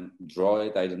we're going to draw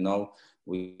it, I don't know,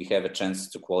 we have a chance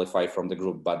to qualify from the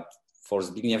group. But for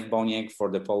Zbigniew Boniek, for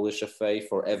the Polish FA,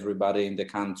 for everybody in the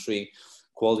country,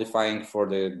 qualifying for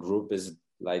the group is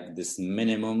like this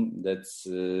minimum that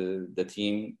the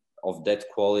team of that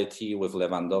quality with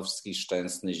Lewandowski,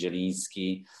 Szczęsny,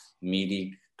 Zieliński,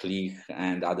 Milik, Klich,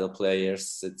 and other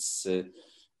players, it's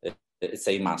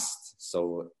a must.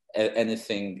 So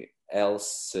anything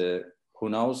else, who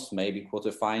knows? Maybe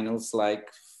quarterfinals like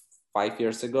 5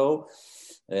 years ago,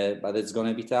 but it's going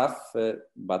to be tough.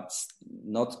 But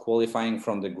not qualifying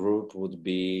from the group would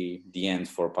be the end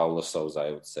for Paulo Sousa,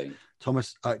 I would say.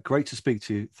 Thomas, great to speak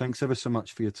to you. Thanks ever so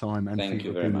much for your time and thank for you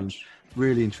your very opinion. much.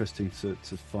 Really interesting to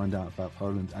find out about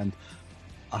Poland, and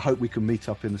I hope we can meet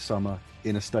up in the summer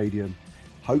in a stadium,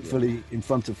 hopefully in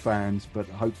front of fans, but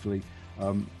hopefully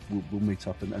we'll meet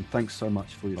up. And thanks so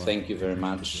much for your time. Thank you very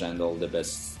much, and all the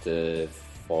best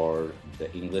for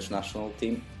the English national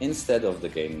team instead of the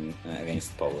game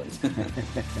against Poland.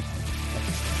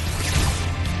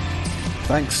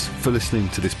 Thanks for listening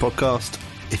to this podcast.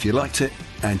 If you liked it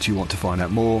and you want to find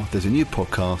out more, there's a new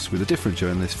podcast with a different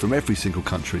journalist from every single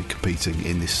country competing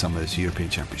in this summer's European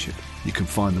Championship. You can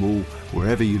find them all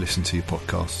wherever you listen to your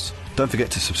podcasts. Don't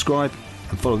forget to subscribe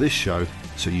and follow this show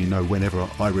so you know whenever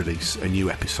I release a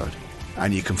new episode.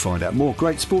 And you can find out more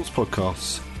great sports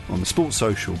podcasts on the Sports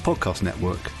Social Podcast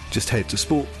Network. Just head to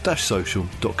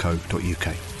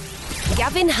sport-social.co.uk.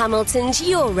 Gavin Hamilton's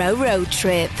Euro Road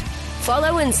Trip.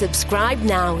 Follow and subscribe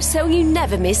now so you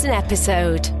never miss an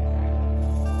episode.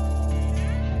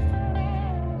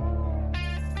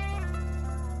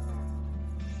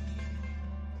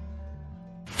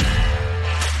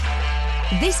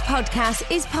 This podcast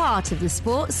is part of the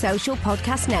Sports Social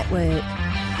Podcast Network.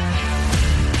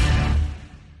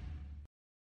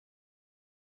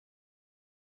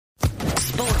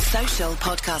 Sports Social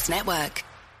Podcast Network.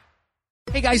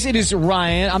 Hey guys, it is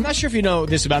Ryan. I'm not sure if you know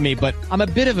this about me, but I'm a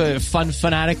bit of a fun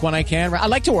fanatic when I can. I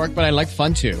like to work, but I like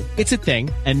fun too. It's a thing.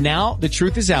 And now the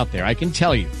truth is out there. I can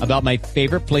tell you about my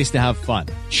favorite place to have fun.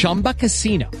 Chumba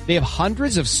Casino. They have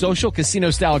hundreds of social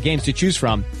casino style games to choose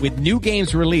from with new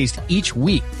games released each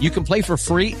week. You can play for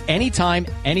free anytime,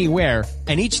 anywhere.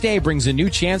 And each day brings a new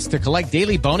chance to collect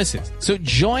daily bonuses. So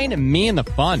join me in the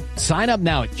fun. Sign up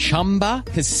now at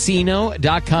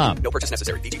ChumbaCasino.com. No purchase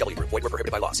necessary. VGW Group. Void where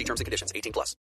prohibited by law. See terms and conditions. 18+.